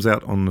 which comes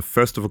out on the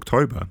 1st of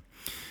October,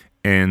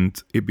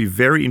 and it'd be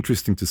very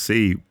interesting to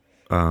see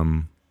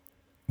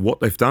what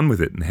they've done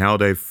with it and how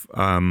they've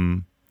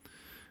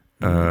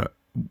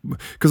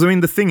because I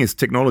mean, the thing is,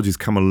 technology's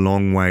come a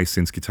long way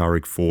since Guitar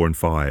Rig 4 and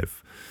 5.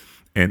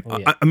 And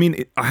I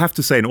mean, I have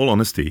to say, in all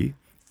honesty,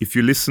 if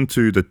you listen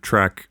to the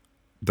track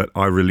that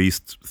I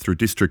released through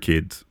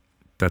DistroKid,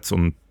 that's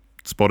on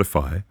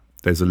Spotify,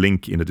 there's a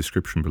link in the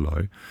description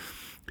below.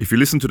 If you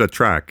listen to that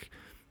track,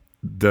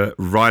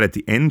 right at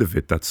the end of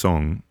it, that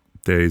song,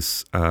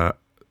 there's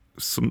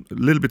some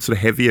little bit sort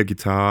of heavier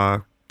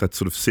guitar that's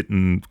sort of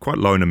sitting quite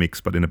low in a mix,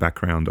 but in the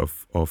background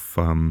of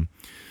the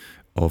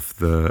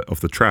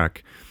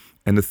track.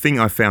 And the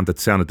thing I found that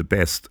sounded the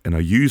best, and I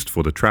used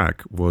for the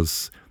track,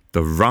 was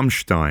the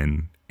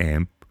Rammstein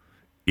amp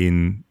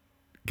in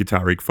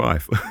Guitar Rig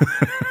 5.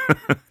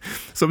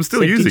 So I'm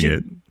still using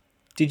it.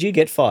 Did you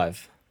get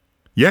 5?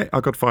 Yeah,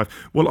 I got 5.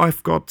 Well,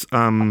 I've got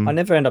I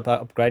never end up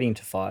upgrading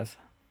to 5.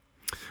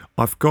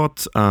 I've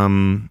got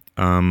a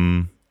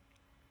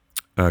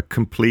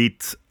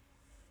complete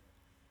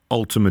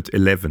Ultimate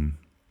 11.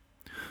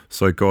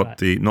 So I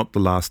got not the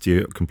last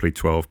year complete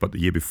 12, but the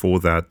year before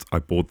that, I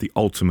bought the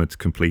Ultimate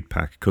Complete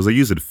pack because I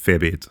use it a fair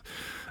bit.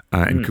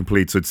 And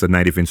Complete, so it's a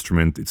Native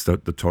Instrument, it's the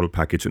total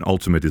package, and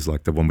Ultimate is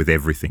like the one with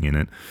everything in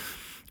it.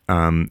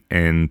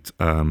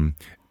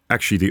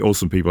 Actually, the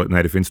awesome people at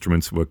Native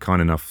Instruments were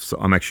kind enough, so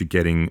I'm actually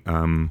getting,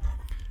 oh,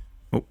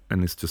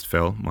 and this just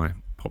fell, my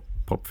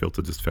pop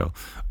filter just fell.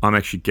 I'm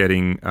actually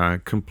getting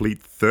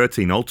Complete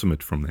 13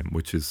 Ultimate from them,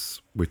 which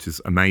is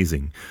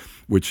amazing,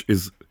 which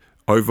is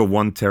over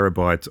 1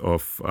 terabyte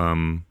of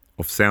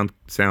sound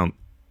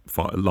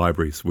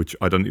libraries, which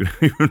I don't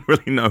even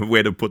really know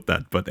where to put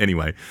that, but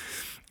anyway.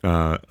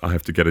 I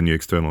have to get a new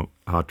external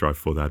hard drive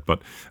for that.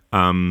 But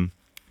so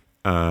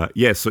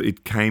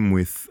it came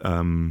with...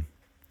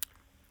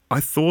 I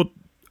thought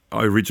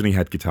I originally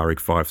had Guitar Rig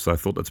 5, so I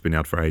thought that's been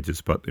out for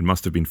ages, but it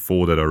must have been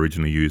 4 that I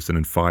originally used, and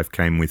then 5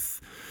 came with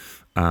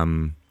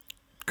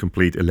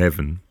Complete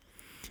 11,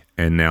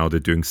 and now they're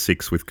doing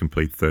 6 with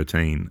Complete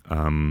 13.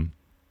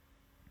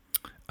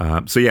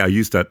 So yeah, I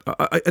used that,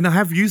 and I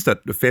have used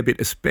that a fair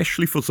bit,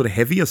 especially for sort of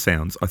heavier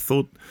sounds. I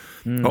thought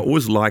I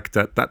always liked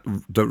that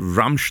the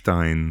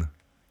Rammstein.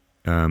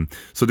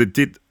 So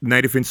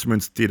Native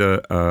Instruments did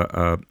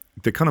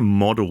they kind of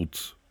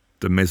modeled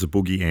the Mesa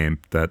Boogie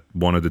amp that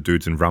one of the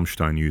dudes in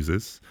Rammstein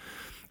uses.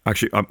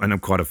 Actually, I'm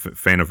quite a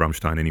fan of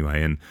Rammstein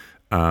anyway,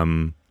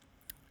 and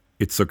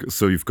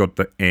so you've got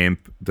the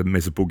amp, the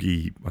Mesa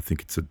Boogie. I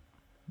think it's a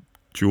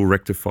dual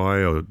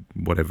rectifier or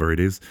whatever it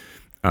is,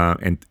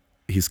 and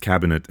his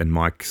cabinet and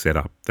mic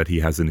setup that he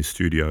has in his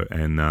studio,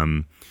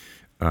 and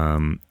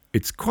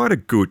it's quite a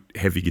good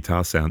heavy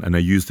guitar sound, and I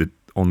used it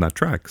on that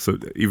track. So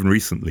even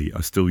recently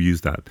I still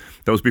use that.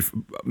 That was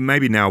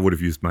maybe now I would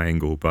have used my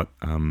Angle, but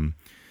when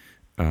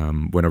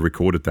I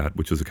recorded that,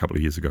 which was a couple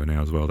of years ago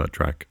now as well, that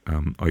track,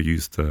 I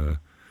used the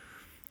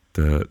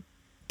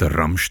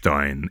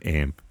Rammstein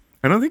amp,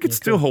 and I think it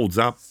still holds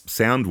up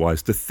sound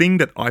wise. The thing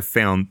that I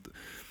found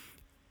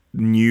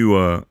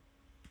newer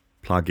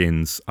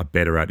plugins are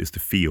better at is the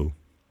feel.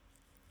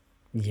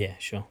 Yeah,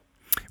 sure.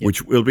 Yep.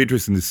 Which will be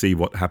interesting to see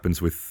what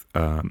happens with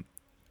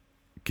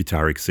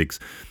Guitar Rig 6,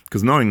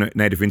 because knowing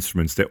Native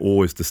Instruments, their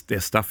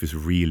stuff is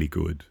really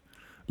good.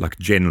 Like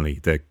generally,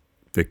 their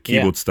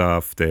keyboard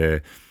stuff,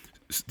 their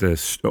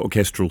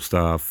orchestral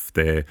stuff,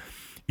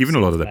 even a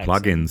lot of the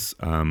plugins.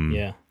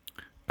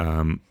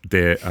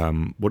 Their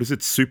what is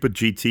it, Super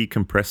GT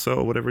compressor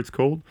or whatever it's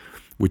called,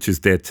 which is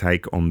their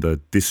take on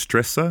the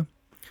Distressor.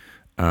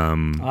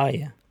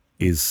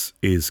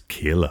 Is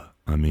killer.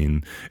 I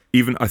mean,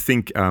 even I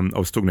think I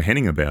was talking to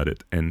Henning about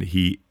it, and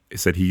he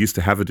said he used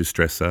to have a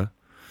Distressor,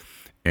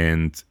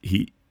 and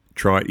he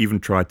tried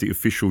the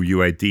official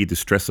UAD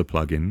Distressor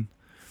plugin,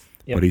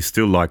 Yep. but he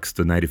still likes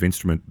the native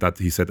instrument. That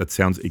he said that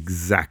sounds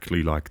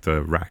exactly like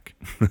the rack.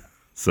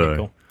 So. Yeah,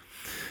 cool.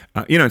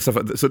 And stuff.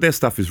 So their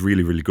stuff is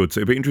really, really good. So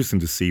it'll be interesting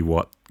to see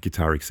what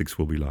Guitar X6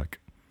 will be like.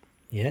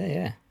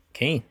 Yeah.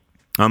 Keen.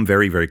 I'm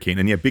very, very keen.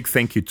 And yeah, big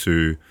thank you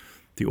to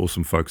the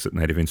awesome folks at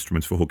Native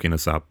Instruments for hooking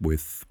us up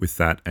with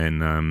that.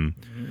 And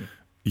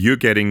you're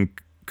getting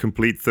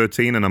Complete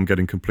 13 and I'm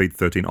getting Complete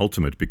 13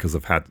 Ultimate because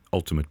I've had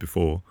Ultimate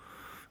before.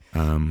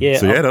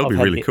 That'll be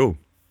really cool.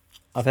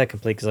 I've had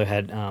Complete because I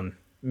had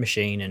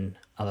Machine and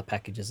other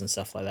packages and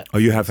stuff like that. Oh,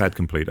 you have had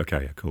Complete.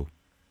 Okay, yeah, cool.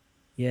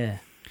 Yeah.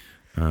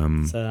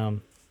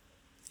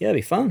 It'll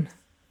be fun.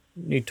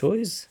 New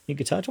toys, new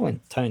guitar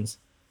tones.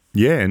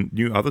 Yeah, and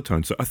new other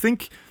tones. So I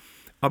think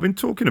I've been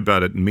talking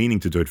about it, meaning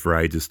to do it for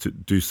ages, to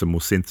do some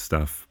more synth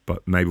stuff,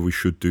 but maybe we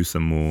should do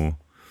some more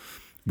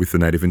with the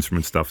Native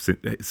Instrument stuff,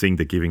 seeing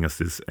they're giving us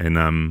this. And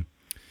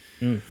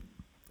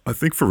I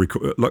think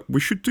we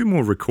should do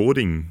more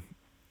recording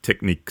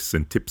techniques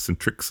and tips and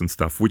tricks and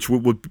stuff, which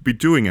we'll be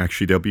doing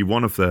actually. There'll be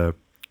one of the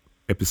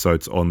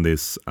episodes on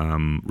this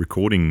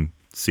recording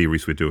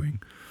series we're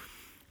doing.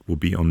 Will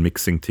be on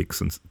mixing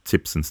tips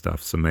and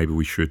stuff. So maybe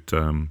we should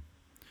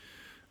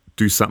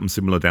do something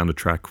similar down the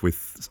track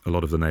with a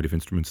lot of the Native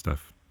Instrument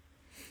stuff.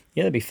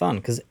 Yeah, that'd be fun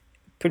because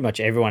pretty much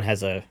everyone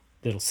has a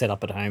little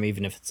setup at home,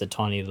 even if it's a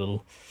tiny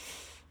little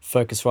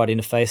Focusrite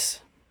interface,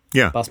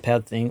 bus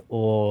powered thing,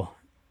 or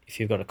if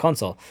you've got a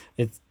console.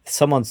 It's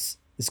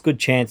a good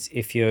chance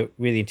if you're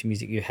really into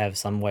music, you have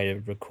some way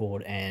to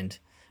record and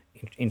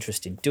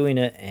interest in doing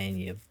it,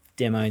 and you're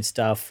demoing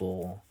stuff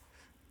or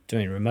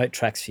doing remote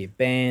tracks for your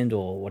band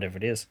or whatever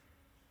it is.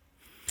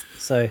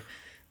 So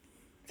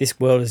this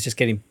world is just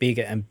getting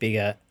bigger and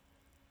bigger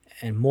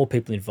and more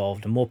people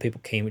involved and more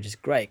people keen, which is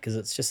great because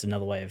it's just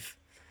another way of,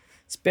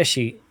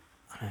 especially,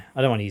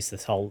 I don't want to use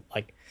this whole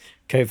like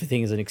COVID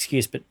thing as an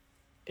excuse, but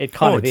it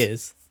kind of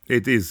is.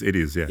 It is,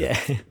 yeah. Yeah.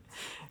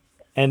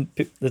 And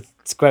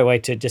it's a great way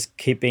to just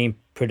keep being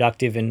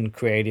productive and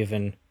creative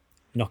and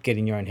not get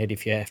in your own head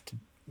if you have to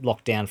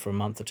lock down for a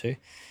month or two.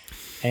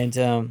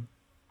 And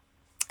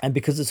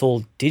because it's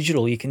all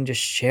digital, you can just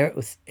share it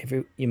with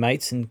your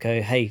mates and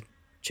go, hey,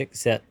 check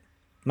this out.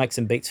 Make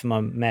some beats for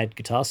my mad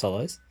guitar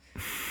solos.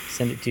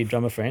 Send it to your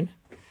drummer friend.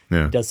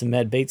 Yeah. He does some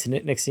mad beats,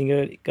 and next thing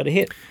you got a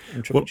hit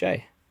in Triple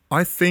J.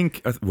 I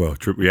think, Triple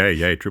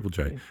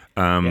J.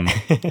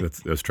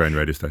 That's Australian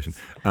radio station.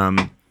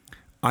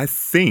 I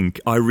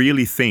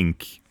really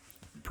think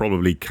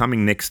probably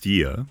coming next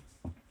year,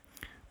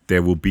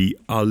 there will be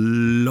a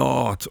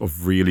lot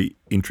of really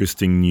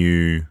interesting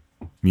new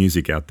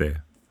music out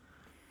there.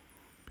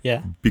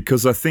 Yeah.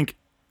 Because I think,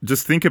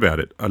 just think about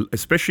it,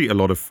 especially a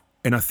lot of,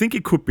 and I think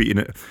it could be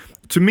a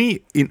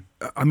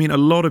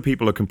lot of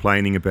people are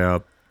complaining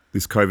about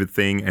this COVID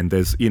thing, and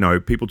there's,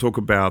 people talk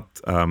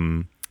about,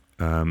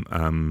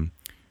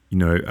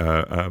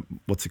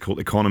 what's it called,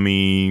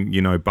 economy,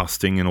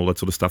 busting and all that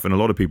sort of stuff. And a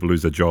lot of people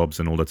lose their jobs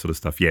and all that sort of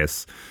stuff.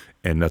 Yes.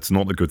 And that's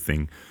not a good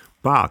thing.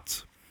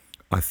 But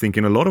I think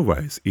in a lot of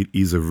ways, it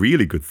is a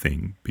really good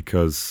thing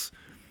because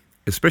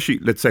especially,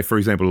 let's say, for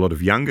example, a lot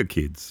of younger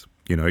kids,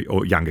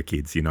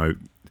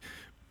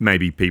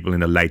 maybe people in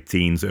the late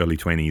teens, early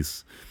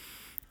 20s,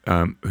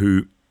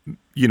 who,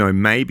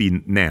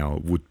 maybe now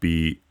would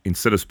be,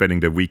 instead of spending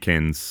their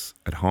weekends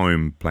at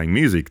home playing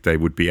music, they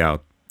would be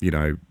out,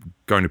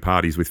 going to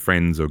parties with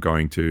friends or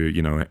going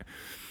to,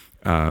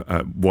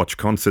 watch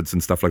concerts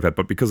and stuff like that.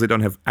 But because they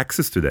don't have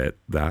access to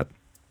that,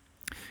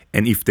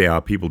 and if there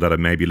are people that are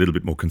maybe a little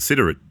bit more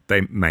considerate,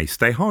 they may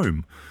stay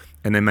home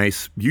and they may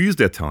use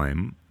their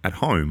time at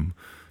home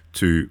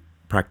to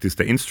practice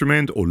the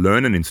instrument or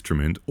learn an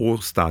instrument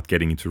or start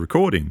getting into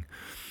recording,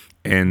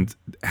 and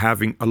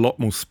having a lot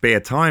more spare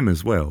time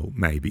as well,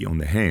 maybe on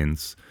their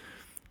hands,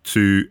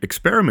 to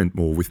experiment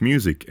more with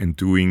music and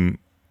doing,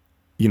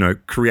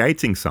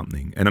 creating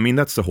something. And I mean,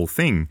 that's the whole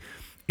thing.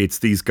 It's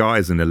these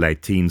guys in their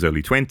late teens,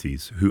 early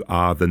 20s who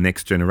are the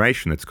next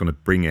generation that's going to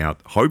bring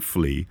out,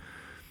 hopefully,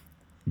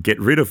 get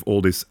rid of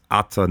all this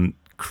utter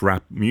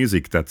crap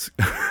music that's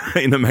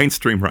in the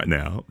mainstream right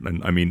now.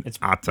 And I mean,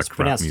 utter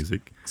crap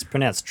music. It's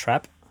pronounced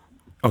trap.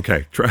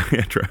 Okay,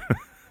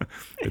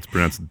 it's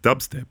pronounced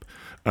dubstep.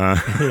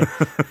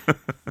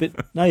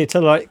 But no, you're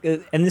totally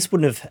right. And this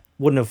wouldn't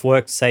have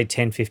worked, say,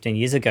 10, 15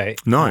 years ago.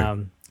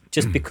 No.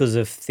 Just because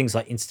of things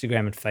like Instagram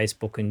and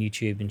Facebook and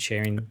YouTube and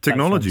sharing.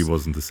 Technology platforms.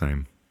 Wasn't the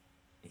same.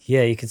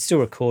 Yeah, you could still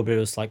record, but it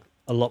was like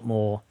a lot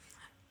more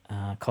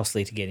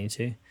costly to get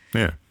into.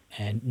 Yeah.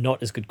 And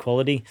not as good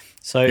quality.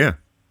 So yeah.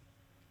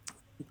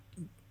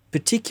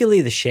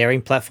 Particularly the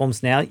sharing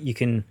platforms now, you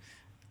can,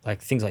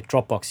 like things like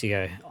Dropbox, you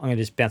go, I'm going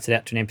to just bounce it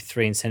out to an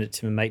MP3 and send it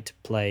to my mate to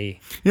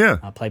play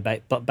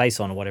bass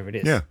on or whatever it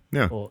is. Yeah,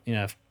 yeah. Or,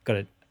 I've got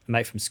a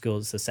mate from school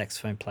that's a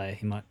saxophone player.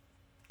 He might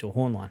do a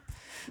horn line.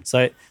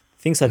 So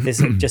things like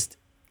this are just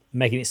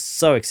making it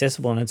so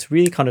accessible, and it's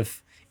really kind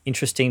of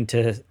interesting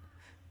to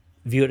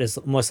view it as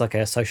almost like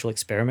a social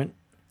experiment,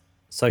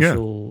 sort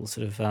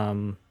of,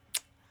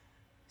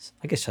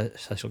 I guess,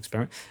 social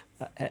experiment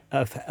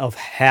of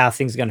how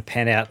things are going to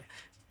pan out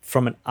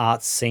from an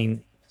arts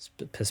scene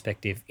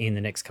perspective in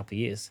the next couple of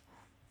years.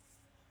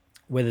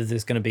 Whether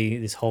there's going to be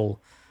this whole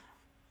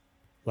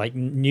like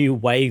new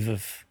wave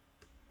of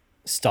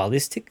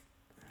stylistic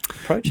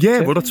approach. Yeah,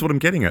 to well, that's everything. what I'm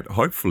getting at.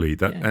 Hopefully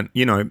that, Yeah.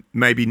 and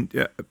maybe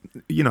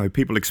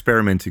people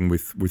experimenting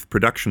with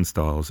production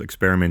styles,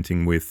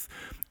 experimenting with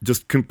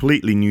just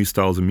completely new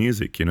styles of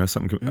music.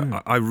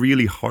 Something. I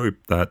really hope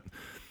that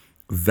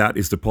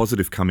is the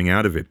positive coming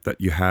out of it. That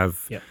you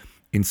have Yep.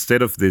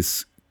 instead of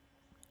this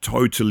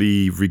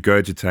totally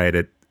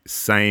regurgitated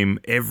same,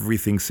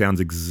 everything sounds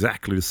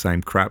exactly the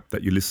same crap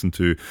that you listen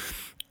to.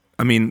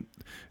 I mean,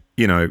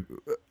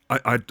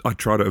 I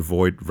try to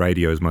avoid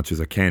radio as much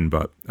as I can,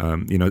 but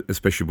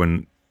especially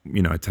when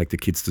I take the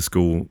kids to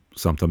school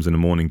sometimes in the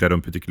morning, they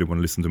don't particularly want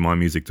to listen to my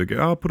music. They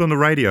go, put on the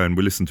radio, and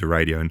we listen to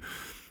radio, and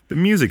the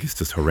music is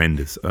just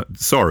horrendous.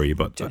 Sorry,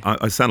 but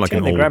I sound like Turn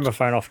an the old.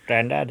 gramophone off,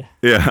 Grandad.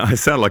 Yeah, I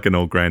sound like an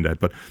old granddad,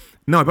 but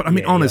no, but I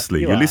mean Yeah,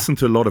 honestly, you you are. listen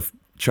to a lot of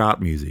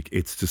chart music,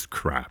 it's just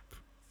crap.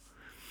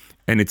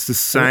 And it's the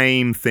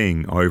same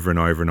thing over and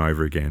over and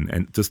over again,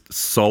 and just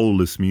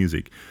soulless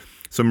music.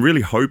 So I'm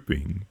really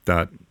hoping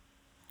that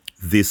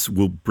this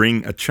will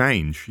bring a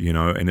change,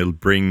 and it'll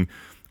bring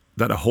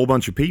that a whole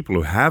bunch of people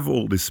who have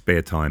all this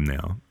spare time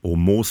now, or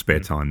more spare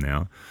time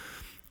now,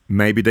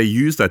 maybe they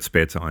use that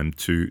spare time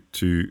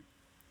to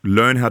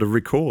learn how to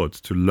record,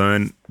 to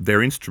learn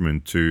their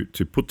instrument, to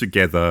put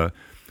together,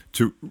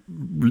 to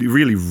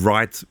really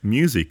write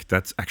music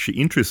that's actually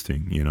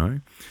interesting,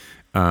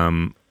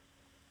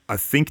 I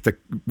think that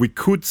we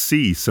could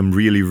see some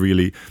really,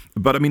 really,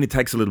 but I mean, it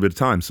takes a little bit of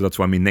time. So that's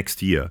why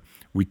next year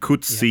we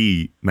could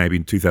see, maybe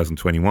in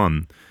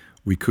 2021,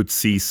 we could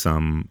see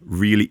some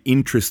really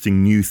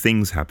interesting new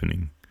things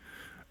happening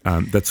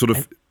that sort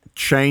of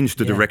change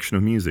the direction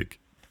of music.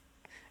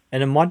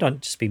 And it might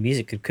not just be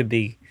music; it could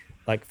be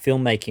like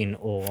filmmaking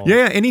or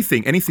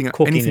Anything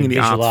cooking in and the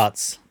visual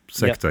arts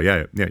sector.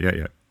 Yep. Yeah.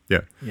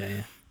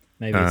 Yeah.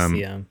 Maybe it's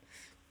the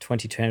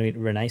 2020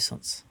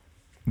 Renaissance.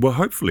 Well,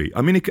 hopefully.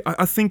 I mean,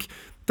 I think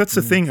that's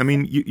the thing. I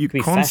mean, you It could be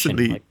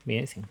constantly fashion, like be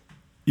anything.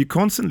 you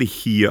constantly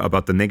hear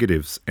about the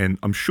negatives, and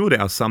I'm sure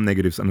there are some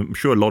negatives, and I'm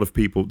sure a lot of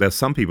people. There's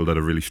some people that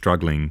are really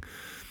struggling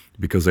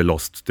because they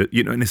lost,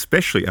 and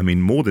especially, I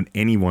mean, more than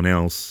anyone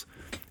else,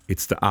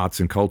 it's the arts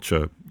and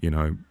culture,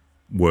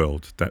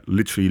 world that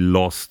literally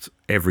lost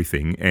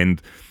everything,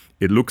 and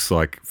it looks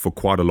like for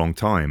quite a long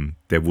time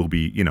there will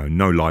be,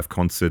 no live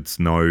concerts,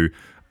 no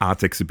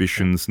art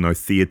exhibitions, no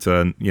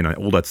theatre,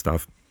 all that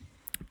stuff.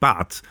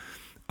 But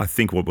I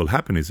think what will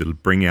happen is it'll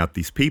bring out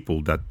these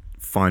people that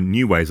find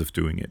new ways of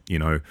doing it,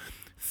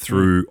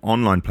 through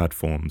online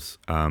platforms.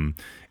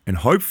 And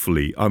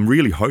hopefully, I'm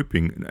really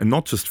hoping, and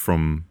not just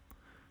from,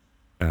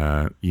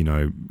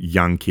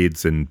 young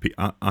kids and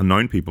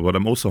unknown people, but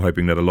I'm also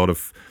hoping that a lot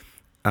of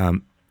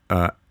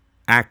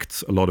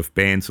acts, a lot of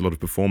bands, a lot of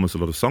performers, a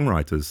lot of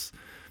songwriters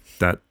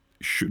that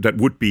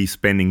would be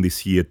spending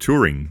this year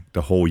touring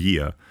the whole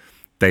year,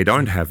 they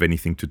don't have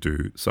anything to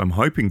do. So I'm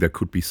hoping there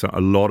could be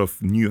a lot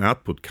of new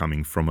output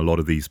coming from a lot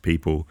of these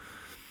people,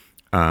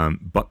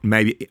 but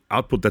maybe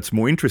output that's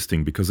more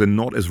interesting because they're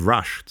not as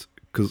rushed.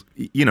 Because,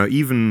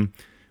 even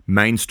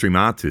mainstream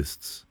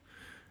artists,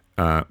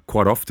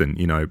 quite often,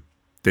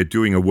 they're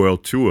doing a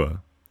world tour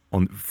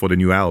for the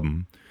new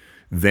album.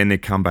 Then they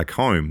come back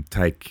home,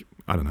 take,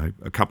 I don't know,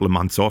 a couple of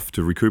months off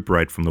to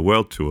recuperate from the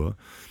world tour.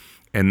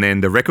 And then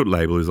the record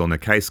label is on their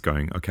case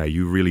going, okay,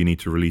 you really need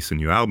to release a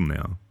new album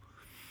now.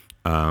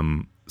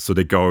 So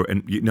they go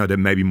and, they're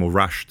maybe more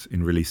rushed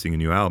in releasing a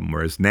new album.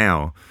 Whereas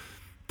now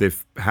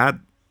they've had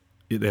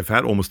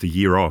almost a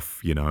year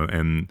off,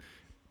 and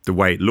the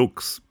way it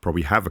looks,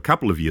 probably have a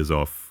couple of years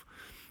off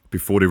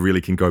before they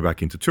really can go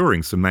back into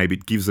touring. So maybe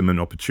it gives them an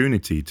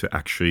opportunity to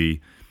actually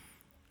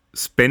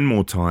spend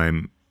more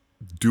time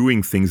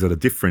doing things that are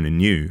different and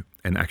new,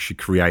 and actually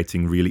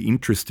creating really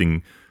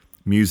interesting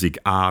music,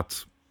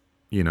 art,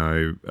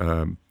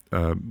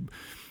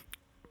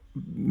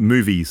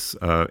 movies,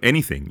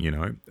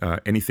 anything,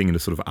 anything in the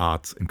sort of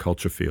arts and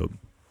culture field.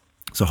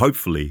 So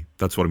hopefully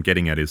that's what I'm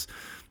getting at, is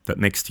that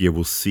next year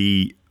we'll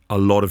see a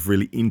lot of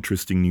really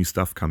interesting new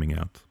stuff coming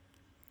out.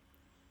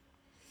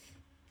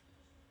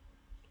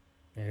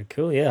 Yeah,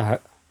 cool. Yeah,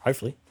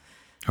 hopefully.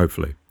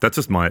 Hopefully. That's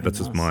just my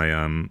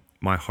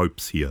my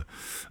hopes here.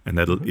 And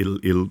that'll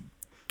it'll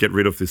get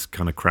rid of this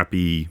kind of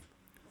crappy,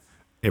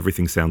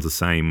 everything sounds the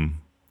same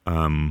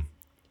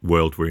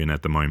world we're in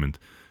at the moment,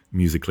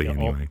 musically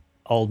anyway.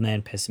 Old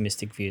man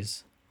pessimistic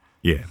views.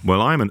 Yeah.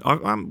 Well, I'm in my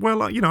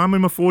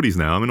 40s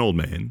now. I'm an old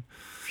man.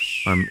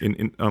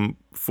 I'm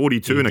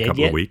 42 in a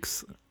couple of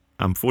weeks.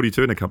 I'm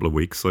 42 in a couple of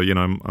weeks, so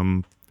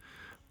I'm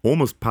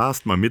almost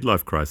past my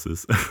midlife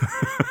crisis.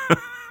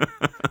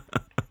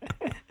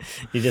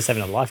 You're just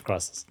having a life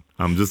crisis.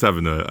 I'm just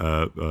having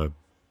no,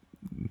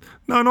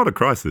 not a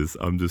crisis.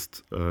 I'm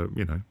just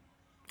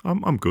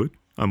I'm good.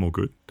 I'm all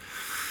good.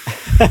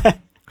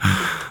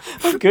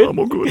 I'm good. I'm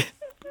all good.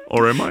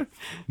 Or am I?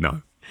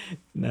 No.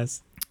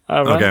 Nice.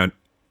 All right. Okay.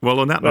 Well,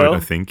 on that note, I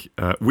think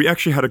we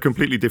actually had a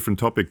completely different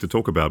topic to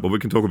talk about, but we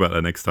can talk about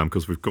that next time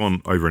because we've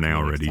gone over an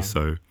hour already.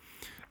 So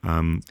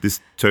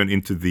This turned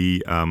into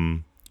the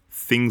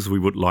things we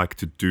would like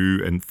to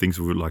do and things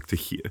we would like to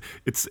hear.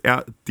 It's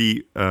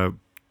the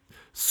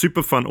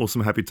super fun,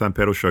 awesome, happy time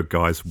pedal show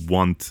guys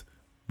want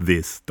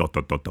this ...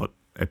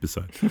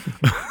 episode.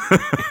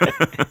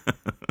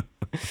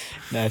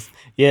 Nice.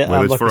 Yeah,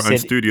 Whether it's like for we our own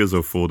said, studios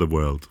or for the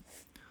world.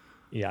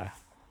 yeah.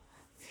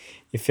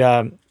 If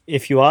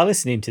you are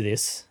listening to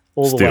this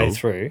all the way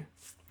through,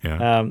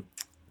 Yeah.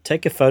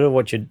 take a photo of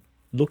what you're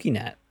looking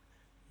at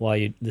while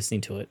you're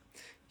listening to it.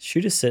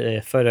 Shoot us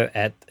a photo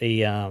at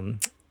the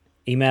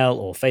email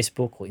or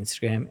Facebook or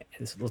Instagram.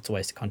 There's lots of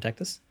ways to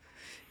contact us.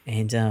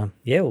 And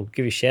we'll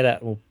give you a shout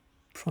out. We'll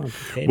try and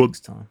prepare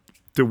next time.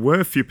 There were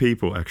a few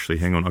people, actually.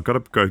 Hang on. I've got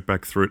to go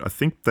back through it. I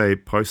think they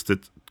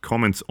posted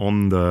comments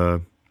on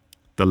the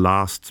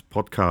last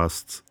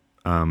podcast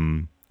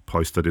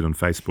post I did on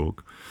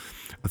Facebook.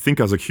 I think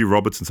I was like Hugh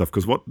Roberts and stuff,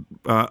 because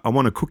I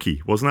want a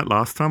cookie. Wasn't that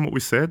last time what we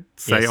said?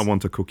 Say, yes. I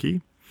want a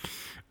cookie.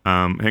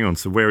 Hang on.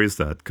 So where is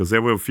that? Because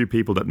there were a few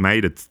people that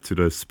made it to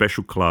the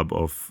special club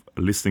of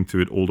listening to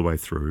it all the way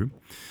through.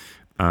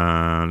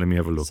 Let me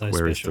have a look. So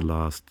Where special. is the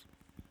last?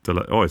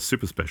 Oh, it's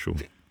super special.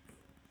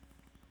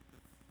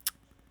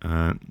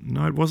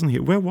 No, it wasn't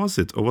here. Where was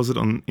it? Or was it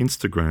on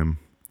Instagram?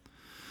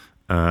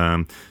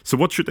 So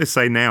what should they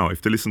say now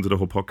if they listen to the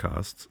whole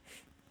podcast?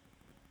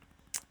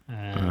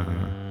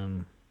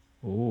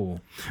 Ooh.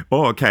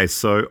 Oh, okay.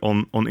 So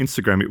on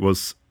Instagram, it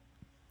was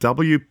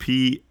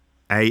WPASQ.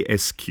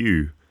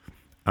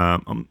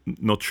 I'm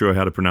not sure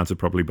how to pronounce it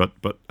properly, but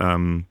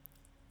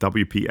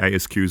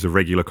WPASQ is a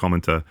regular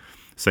commenter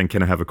saying,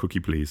 "Can I have a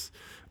cookie, please?"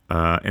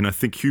 And I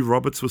think Hugh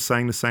Roberts was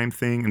saying the same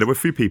thing. And there were a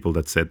few people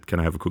that said, "Can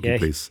I have a cookie,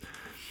 please?"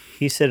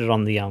 He said it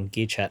on the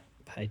Gear Chat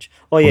page.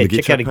 Oh, yeah,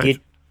 check out a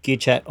Gear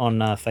Chat on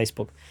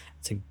Facebook.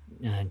 It's a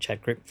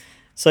chat group.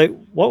 So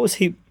what was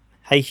he...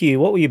 Hey, Hugh,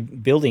 what were you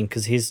building?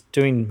 Because he's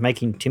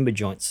making timber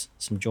joints,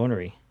 some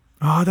joinery.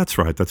 Oh, that's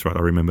right. I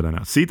remember that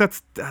now. See,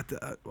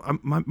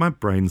 my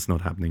brain's not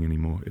happening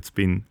anymore.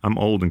 I'm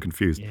old and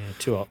confused. Yeah,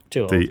 too old.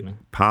 Man.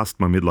 Past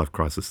my midlife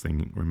crisis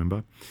thing,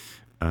 remember?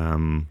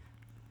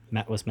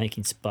 Matt was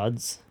making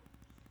spuds.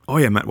 Oh,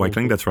 yeah, Matt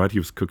Wakeling, that's right. He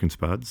was cooking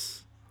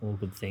spuds. All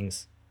good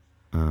things.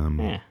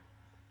 Yeah.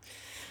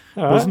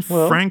 All right, Wasn't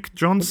Frank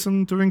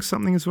Johnson doing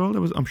something as well?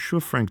 I'm sure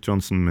Frank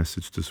Johnson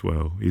messaged as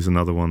well. He's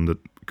another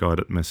guy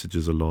that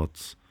messages a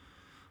lot.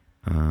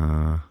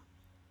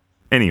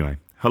 Anyway,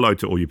 hello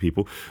to all you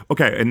people.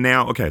 Okay, and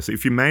now, so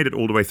if you made it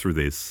all the way through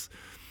this,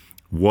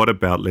 what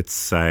about, let's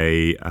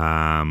say, this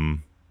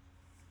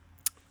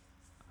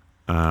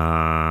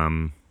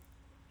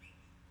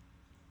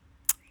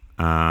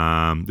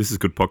is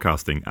good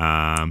podcasting.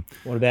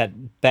 What about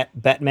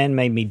Batman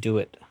Made Me Do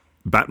It?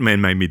 Batman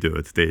Made Me Do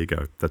It. There you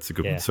go. That's a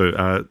good one.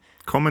 So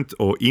comment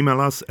or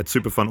email us at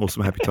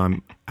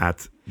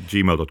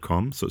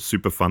superfunawesomehappytime@gmail.com. So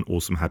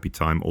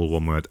superfunawesomehappytime, all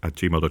one word,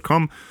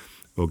 @gmail.com.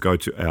 Or go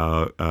to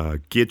our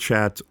Gear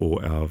Chat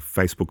or our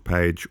Facebook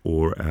page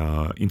or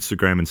our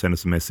Instagram and send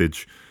us a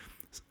message.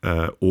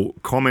 Or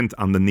comment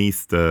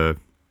underneath the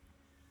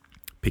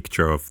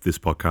picture of this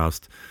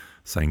podcast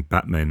saying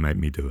Batman made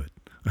me do it.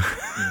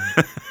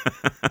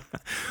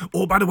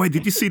 Oh, by the way,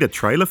 did you see the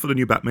trailer for the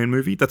new Batman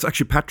movie? That's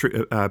actually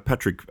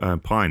Patrick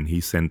Pine.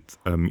 He sent.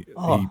 He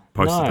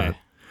posted that.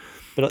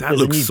 But that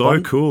looks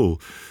so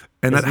cool,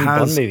 and that has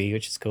Bond movie,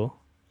 which is cool.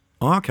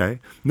 Oh, okay.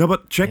 No,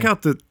 but check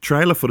out the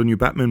trailer for the new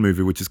Batman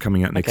movie, which is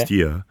coming out next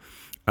year.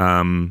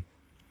 It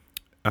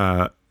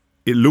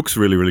looks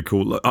really, really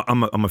cool.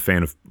 I'm a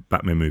fan of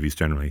Batman movies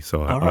generally,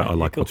 so I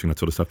like watching that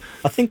sort of stuff.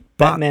 I think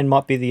Batman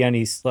might be the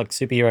only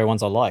superhero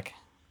ones I like.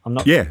 I'm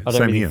not. Yeah, I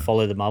don't really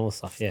follow the Marvel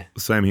stuff. Yeah,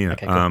 same here.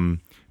 Okay, cool.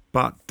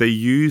 But they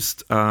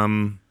used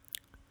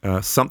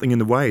Something in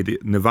the Way, the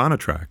Nirvana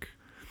track,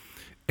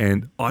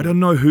 and I don't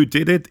know who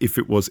did it.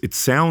 It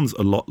sounds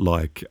a lot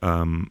like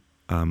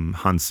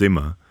Hans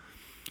Zimmer,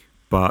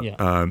 but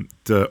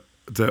the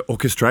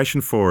orchestration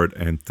for it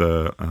and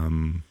the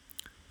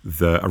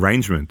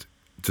arrangement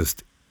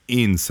just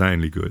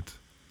insanely good.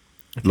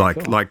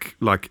 Okay,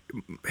 like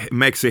it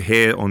makes your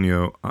hair on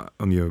your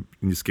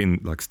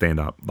skin like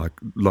stand up, like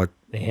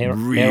the hair,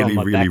 really on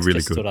my really back's really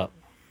just good stood up.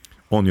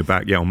 On your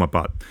back, on my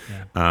butt.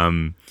 Yeah.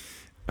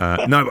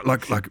 No,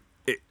 but like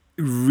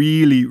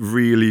really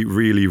really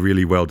really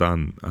really well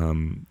done.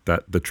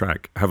 The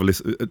track, have a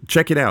listen,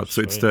 check it out.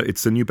 Sweet. So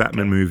it's the new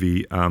Batman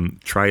movie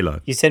trailer.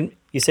 You send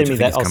me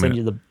that. I'll send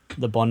you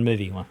the Bond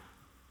movie one.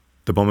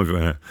 The Bond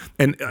movie,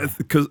 and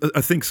because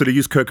I think so, they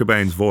use Kurt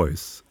Cobain's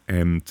voice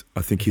and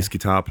I think his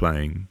guitar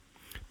playing,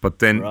 but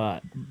then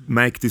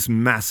make this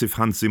massive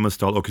Hans Zimmer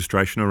style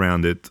orchestration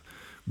around it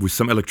with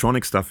some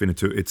electronic stuff in it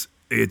too.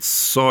 It's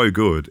so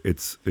good.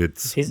 He's a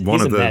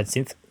mad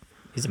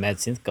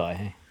synth guy.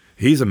 Hey?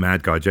 He's a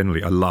mad guy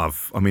generally. I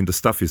mean, the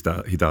stuff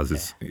he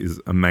does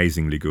is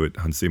amazingly good,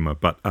 Hans Zimmer.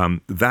 But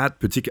that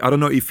particular, I don't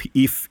know if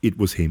it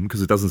was him,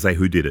 because it doesn't say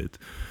who did it,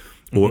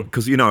 or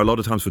because a lot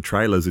of times for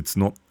trailers it's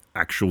not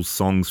actual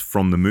songs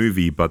from the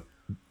movie, but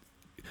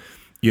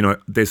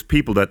there's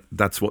people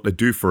that's what they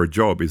do for a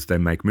job, is they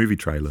make movie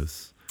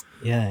trailers.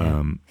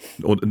 Yeah.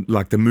 or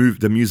like the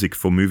music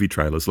for movie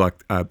trailers,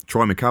 like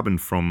Troy McCubbin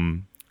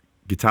from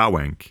Guitar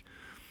Wank.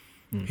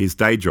 His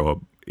day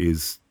job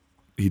is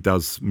he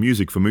does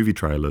music for movie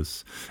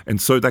trailers,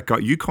 and so that guy,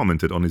 you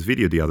commented on his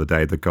video the other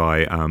day, the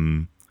guy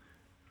who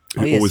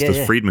always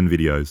does Friedman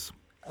videos.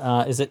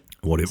 Is it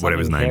whatever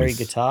his name Hairy is?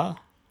 Guitar?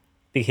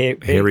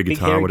 Hairy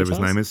Guitar, whatever his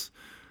name is.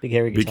 Big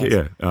Hairy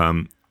Guitar.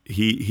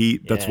 He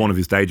that's one of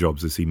his day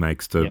jobs, is he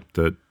makes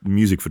the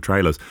music for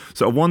trailers.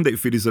 So I wonder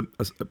if it is a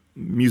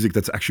music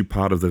that's actually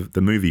part of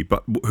the movie.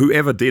 But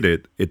whoever did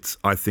it,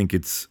 I think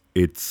it's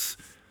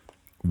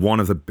one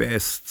of the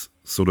best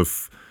sort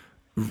of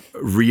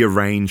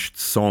rearranged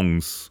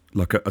songs,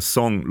 like a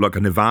song, like a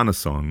Nirvana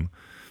song.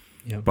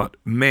 Yep. But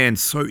man,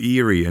 so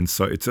eerie, and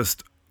so it's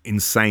just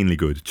insanely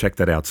good. Check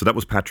that out. So that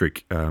was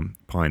Patrick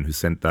Pine who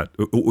sent that.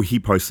 He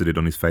posted it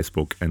on his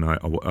Facebook, and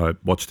I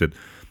watched it.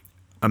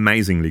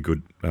 Amazingly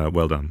good.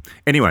 Well done.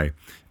 Anyway,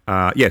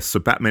 yes, so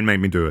Batman made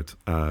me do it.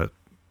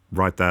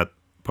 Write that,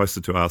 post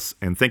it to us,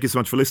 and thank you so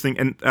much for listening.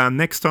 And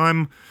next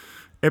time,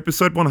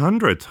 episode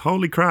 100.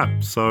 Holy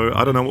crap. So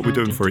I don't know what we're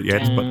doing for it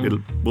yet, but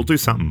we'll do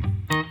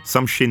something.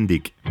 Some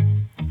shindig.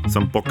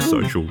 Some box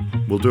social.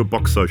 We'll do a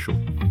box social.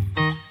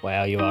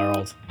 Wow, you are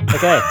old.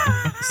 Okay.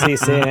 See you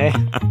soon, eh?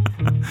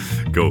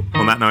 Cool.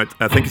 On that note,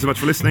 thank you so much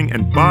for listening,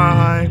 and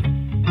bye.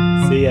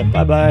 See ya.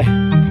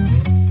 Bye-bye.